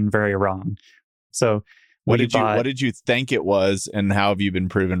proven very wrong. So what did you think it was, and how have you been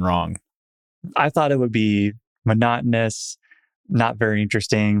proven wrong? I thought it would be monotonous, not very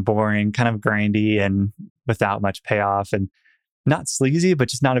interesting, boring, kind of grindy, and without much payoff, and not sleazy, but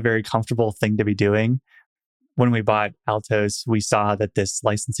just not a very comfortable thing to be doing. When we bought Altos, we saw that this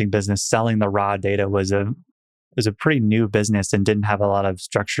licensing business selling the raw data was a pretty new business and didn't have a lot of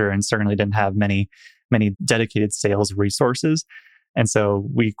structure, and certainly didn't have many dedicated sales resources. And so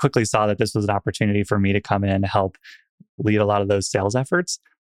we quickly saw that this was an opportunity for me to come in and help lead a lot of those sales efforts.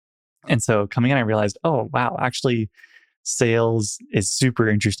 And so coming in, I realized, oh, wow, actually sales is super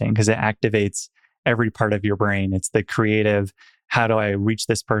interesting because it activates every part of your brain. It's the creative, how do I reach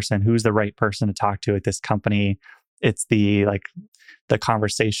this person? Who's the right person to talk to at this company? It's the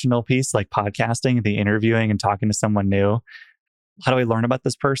conversational piece, like podcasting, the interviewing and talking to someone new. How do I learn about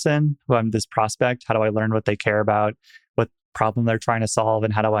this person? Who I'm this prospect? How do I learn what they care about? What problem they're trying to solve?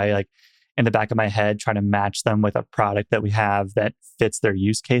 And how do I, in the back of my head, try to match them with a product that we have that fits their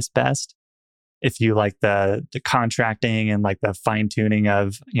use case best? If you like the contracting and like the fine tuning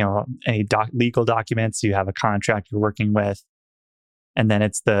of, any legal documents, you have a contract you're working with. And then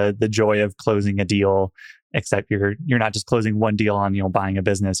it's the joy of closing a deal, except you're not just closing one deal on, buying a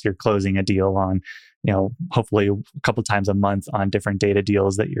business, you're closing a deal on, hopefully a couple times a month on different data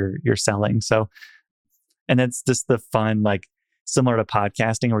deals that you're selling. So, and it's just the fun, similar to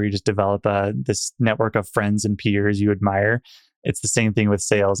podcasting, where you just develop this network of friends and peers you admire. It's the same thing with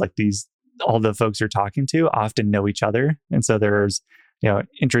sales. All the folks you're talking to often know each other. And so there's,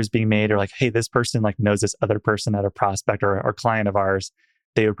 interest being made, or hey, this person knows this other person at a prospect or client of ours.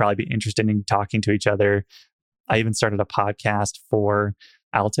 They would probably be interested in talking to each other. I even started a podcast for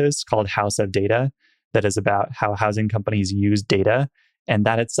Altos called House of Data that is about how housing companies use data. And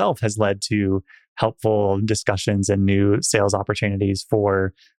that itself has led to helpful discussions and new sales opportunities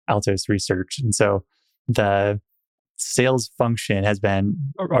for Altos research. And so the sales function has been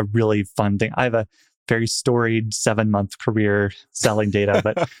a really fun thing. I have a very storied 7-month career selling data,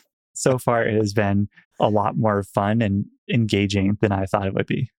 but so far it has been a lot more fun and engaging than I thought it would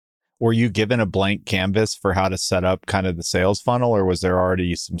be. Were you given a blank canvas for how to set up kind of the sales funnel, or was there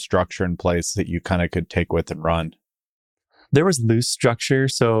already some structure in place that you kind of could take with and run? There was loose structure.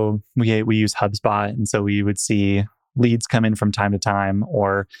 So we use HubSpot. And so we would see leads come in from time to time,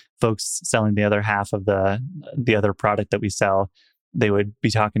 or folks selling the other half of the other product that we sell. They would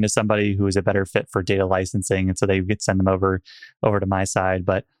be talking to somebody who is a better fit for data licensing. And so they would send them over to my side.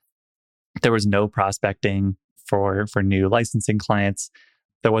 But there was no prospecting for new licensing clients.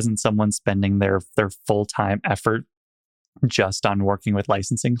 There wasn't someone spending their full-time effort just on working with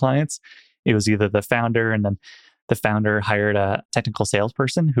licensing clients. It was either the founder, and then the founder hired a technical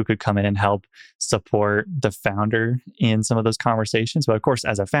salesperson who could come in and help support the founder in some of those conversations. But of course,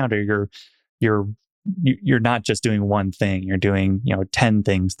 as a founder, you're not just doing one thing. You're doing 10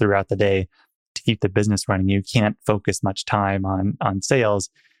 things throughout the day to keep the business running. You can't focus much time on sales.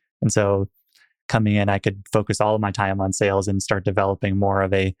 And so coming in, I could focus all of my time on sales and start developing more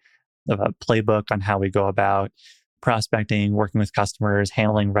of a playbook on how we go about prospecting, working with customers,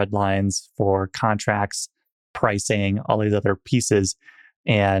 handling red lines for contracts, pricing, all these other pieces,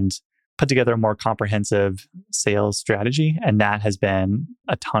 and put together a more comprehensive sales strategy. And that has been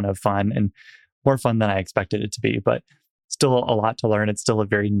a ton of fun, and more fun than I expected it to be, but still a lot to learn. It's still a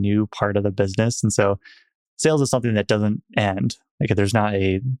very new part of the business. And so sales is something that doesn't end. Like there's not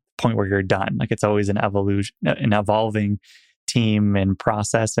a point where you're done. Like it's always an evolution, an evolving team and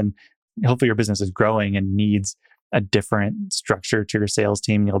process. And hopefully your business is growing and needs a different structure to your sales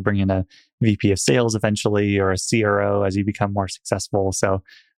team. You'll bring in a VP of sales eventually, or a CRO as you become more successful. So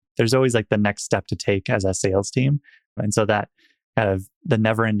there's always like the next step to take as a sales team. And so that kind of the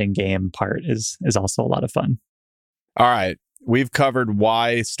never ending game part is also a lot of fun. All right. We've covered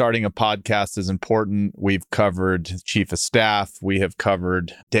why starting a podcast is important. We've covered chief of staff. We have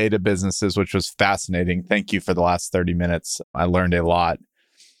covered data businesses, which was fascinating. Thank you for the last 30 minutes. I learned a lot.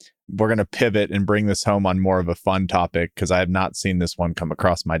 We're going to pivot and bring this home on more of a fun topic, because I have not seen this one come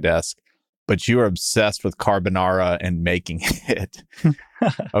across my desk. But you are obsessed with carbonara and making it.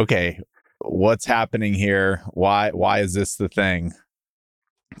 Okay, what's happening here? Why is this the thing?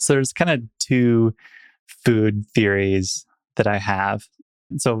 So there's kind of two food theories that I have.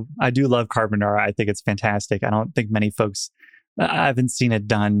 So I do love carbonara. I think it's fantastic. I don't think many folks, I haven't seen it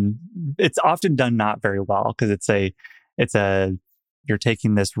done. It's often done not very well, because you're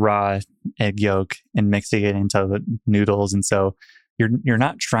taking this raw egg yolk and mixing it into the noodles. And so you're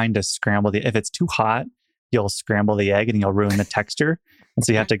not trying to scramble if it's too hot, you'll scramble the egg and you'll ruin the texture. And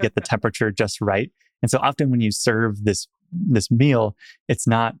so you have to get the temperature just right. And so often when you serve this meal, it's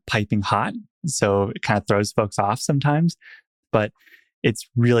not piping hot. So it kind of throws folks off sometimes, but it's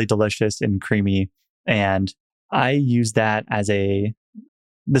really delicious and creamy. And I use that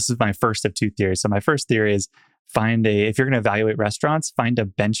this is my first of two theories. So my first theory is if you're going to evaluate restaurants, find a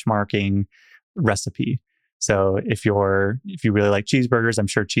benchmarking recipe. So if you really like cheeseburgers, I'm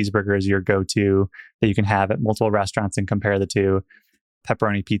sure cheeseburger is your go-to that you can have at multiple restaurants and compare the two.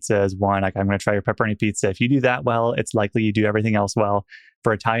 Pepperoni pizza is one. Like, I'm going to try your pepperoni pizza. If you do that well, it's likely you do everything else well.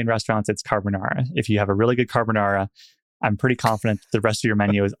 For Italian restaurants, it's carbonara. If you have a really good carbonara, I'm pretty confident the rest of your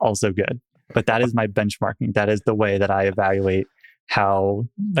menu is also good. But that is my benchmarking. That is the way that I evaluate how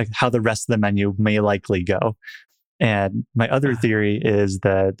the rest of the menu may likely go. And my other theory is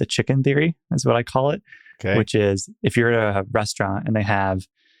the chicken theory, is what I call it. Okay. Which is, if you're at a restaurant and they have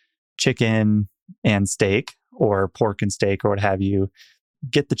chicken and steak, or pork and steak, or what have you,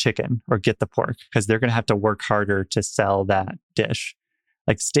 get the chicken or get the pork, because they're going to have to work harder to sell that dish.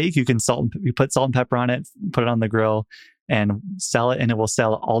 Like steak, you put salt and pepper on it, put it on the grill and sell it, and it will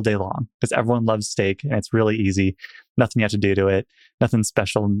sell all day long, because everyone loves steak and it's really easy. Nothing you have to do to it. Nothing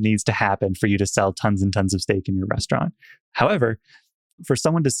special needs to happen for you to sell tons and tons of steak in your restaurant. However, for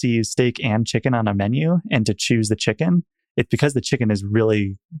someone to see steak and chicken on a menu and to choose the chicken, it's because the chicken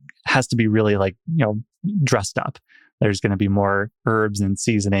has to be really dressed up. There's going to be more herbs and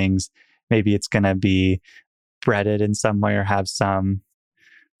seasonings. Maybe it's going to be breaded in some way, or have some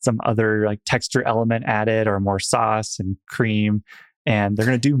other like texture element added, or more sauce and cream. And they're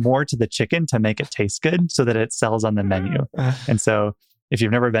going to do more to the chicken to make it taste good so that it sells on the menu. And so if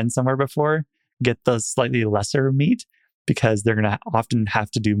you've never been somewhere before, get the slightly lesser meat, because they're going to often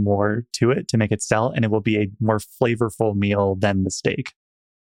have to do more to it to make it sell, and it will be a more flavorful meal than the steak.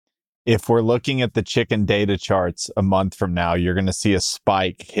 If we're looking at the chicken data charts a month from now, you're going to see a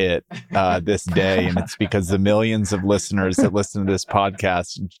spike hit this day. And it's because the millions of listeners that listen to this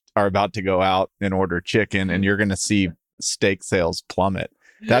podcast are about to go out and order chicken, and you're going to see steak sales plummet.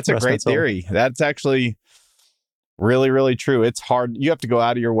 That's a great theory. That's actually really, really true. It's hard. You have to go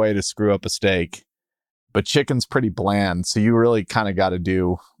out of your way to screw up a steak, but chicken's pretty bland. So you really kind of got to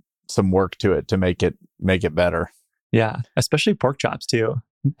do some work to it to make it better. Yeah, especially pork chops too.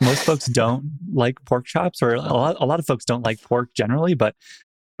 most folks don't like pork chops, or a lot of folks don't like pork generally,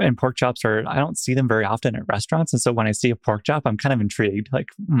 and pork chops I don't see them very often at restaurants. And so when I see a pork chop, I'm kind of intrigued. Like,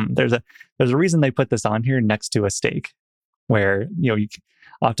 there's a reason they put this on here next to a steak, where,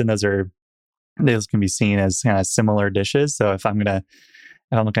 often those can be seen as kind of similar dishes. So if I'm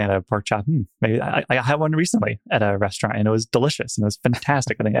looking at a pork chop, maybe I had one recently at a restaurant, and it was delicious and it was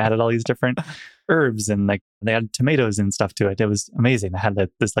fantastic. And they added all these different herbs, and like they added tomatoes and stuff to it. It was amazing. They had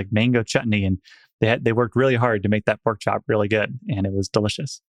this like mango chutney, and they worked really hard to make that pork chop really good, and it was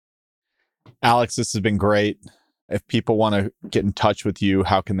delicious. Alex, this has been great. If people want to get in touch with you,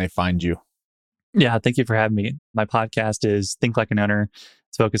 how can they find you? Yeah, thank you for having me. My podcast is Think Like an Owner.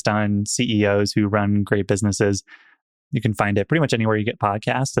 It's focused on CEOs who run great businesses. You can find it pretty much anywhere you get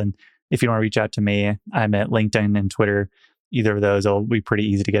podcasts. And if you want to reach out to me, I'm at LinkedIn and Twitter. Either of those will be pretty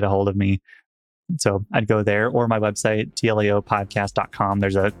easy to get a hold of me. So I'd go there, or my website, tlaopodcast.com.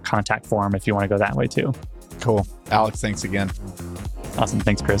 There's a contact form if you want to go that way too. Cool. Alex, thanks again. Awesome.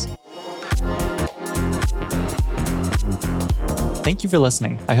 Thanks, Chris. Thank you for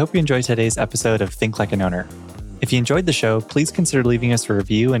listening. I hope you enjoyed today's episode of Think Like an Owner. If you enjoyed the show, please consider leaving us a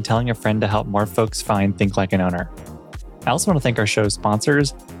review and telling a friend to help more folks find Think Like an Owner. I also want to thank our show's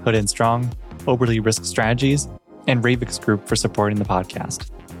sponsors, Hood and Strong, Oberly Risk Strategies, and Ravix Group for supporting the podcast.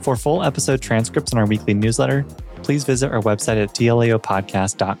 For full episode transcripts and our weekly newsletter, please visit our website at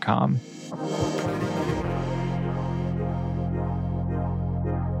tlaopodcast.com.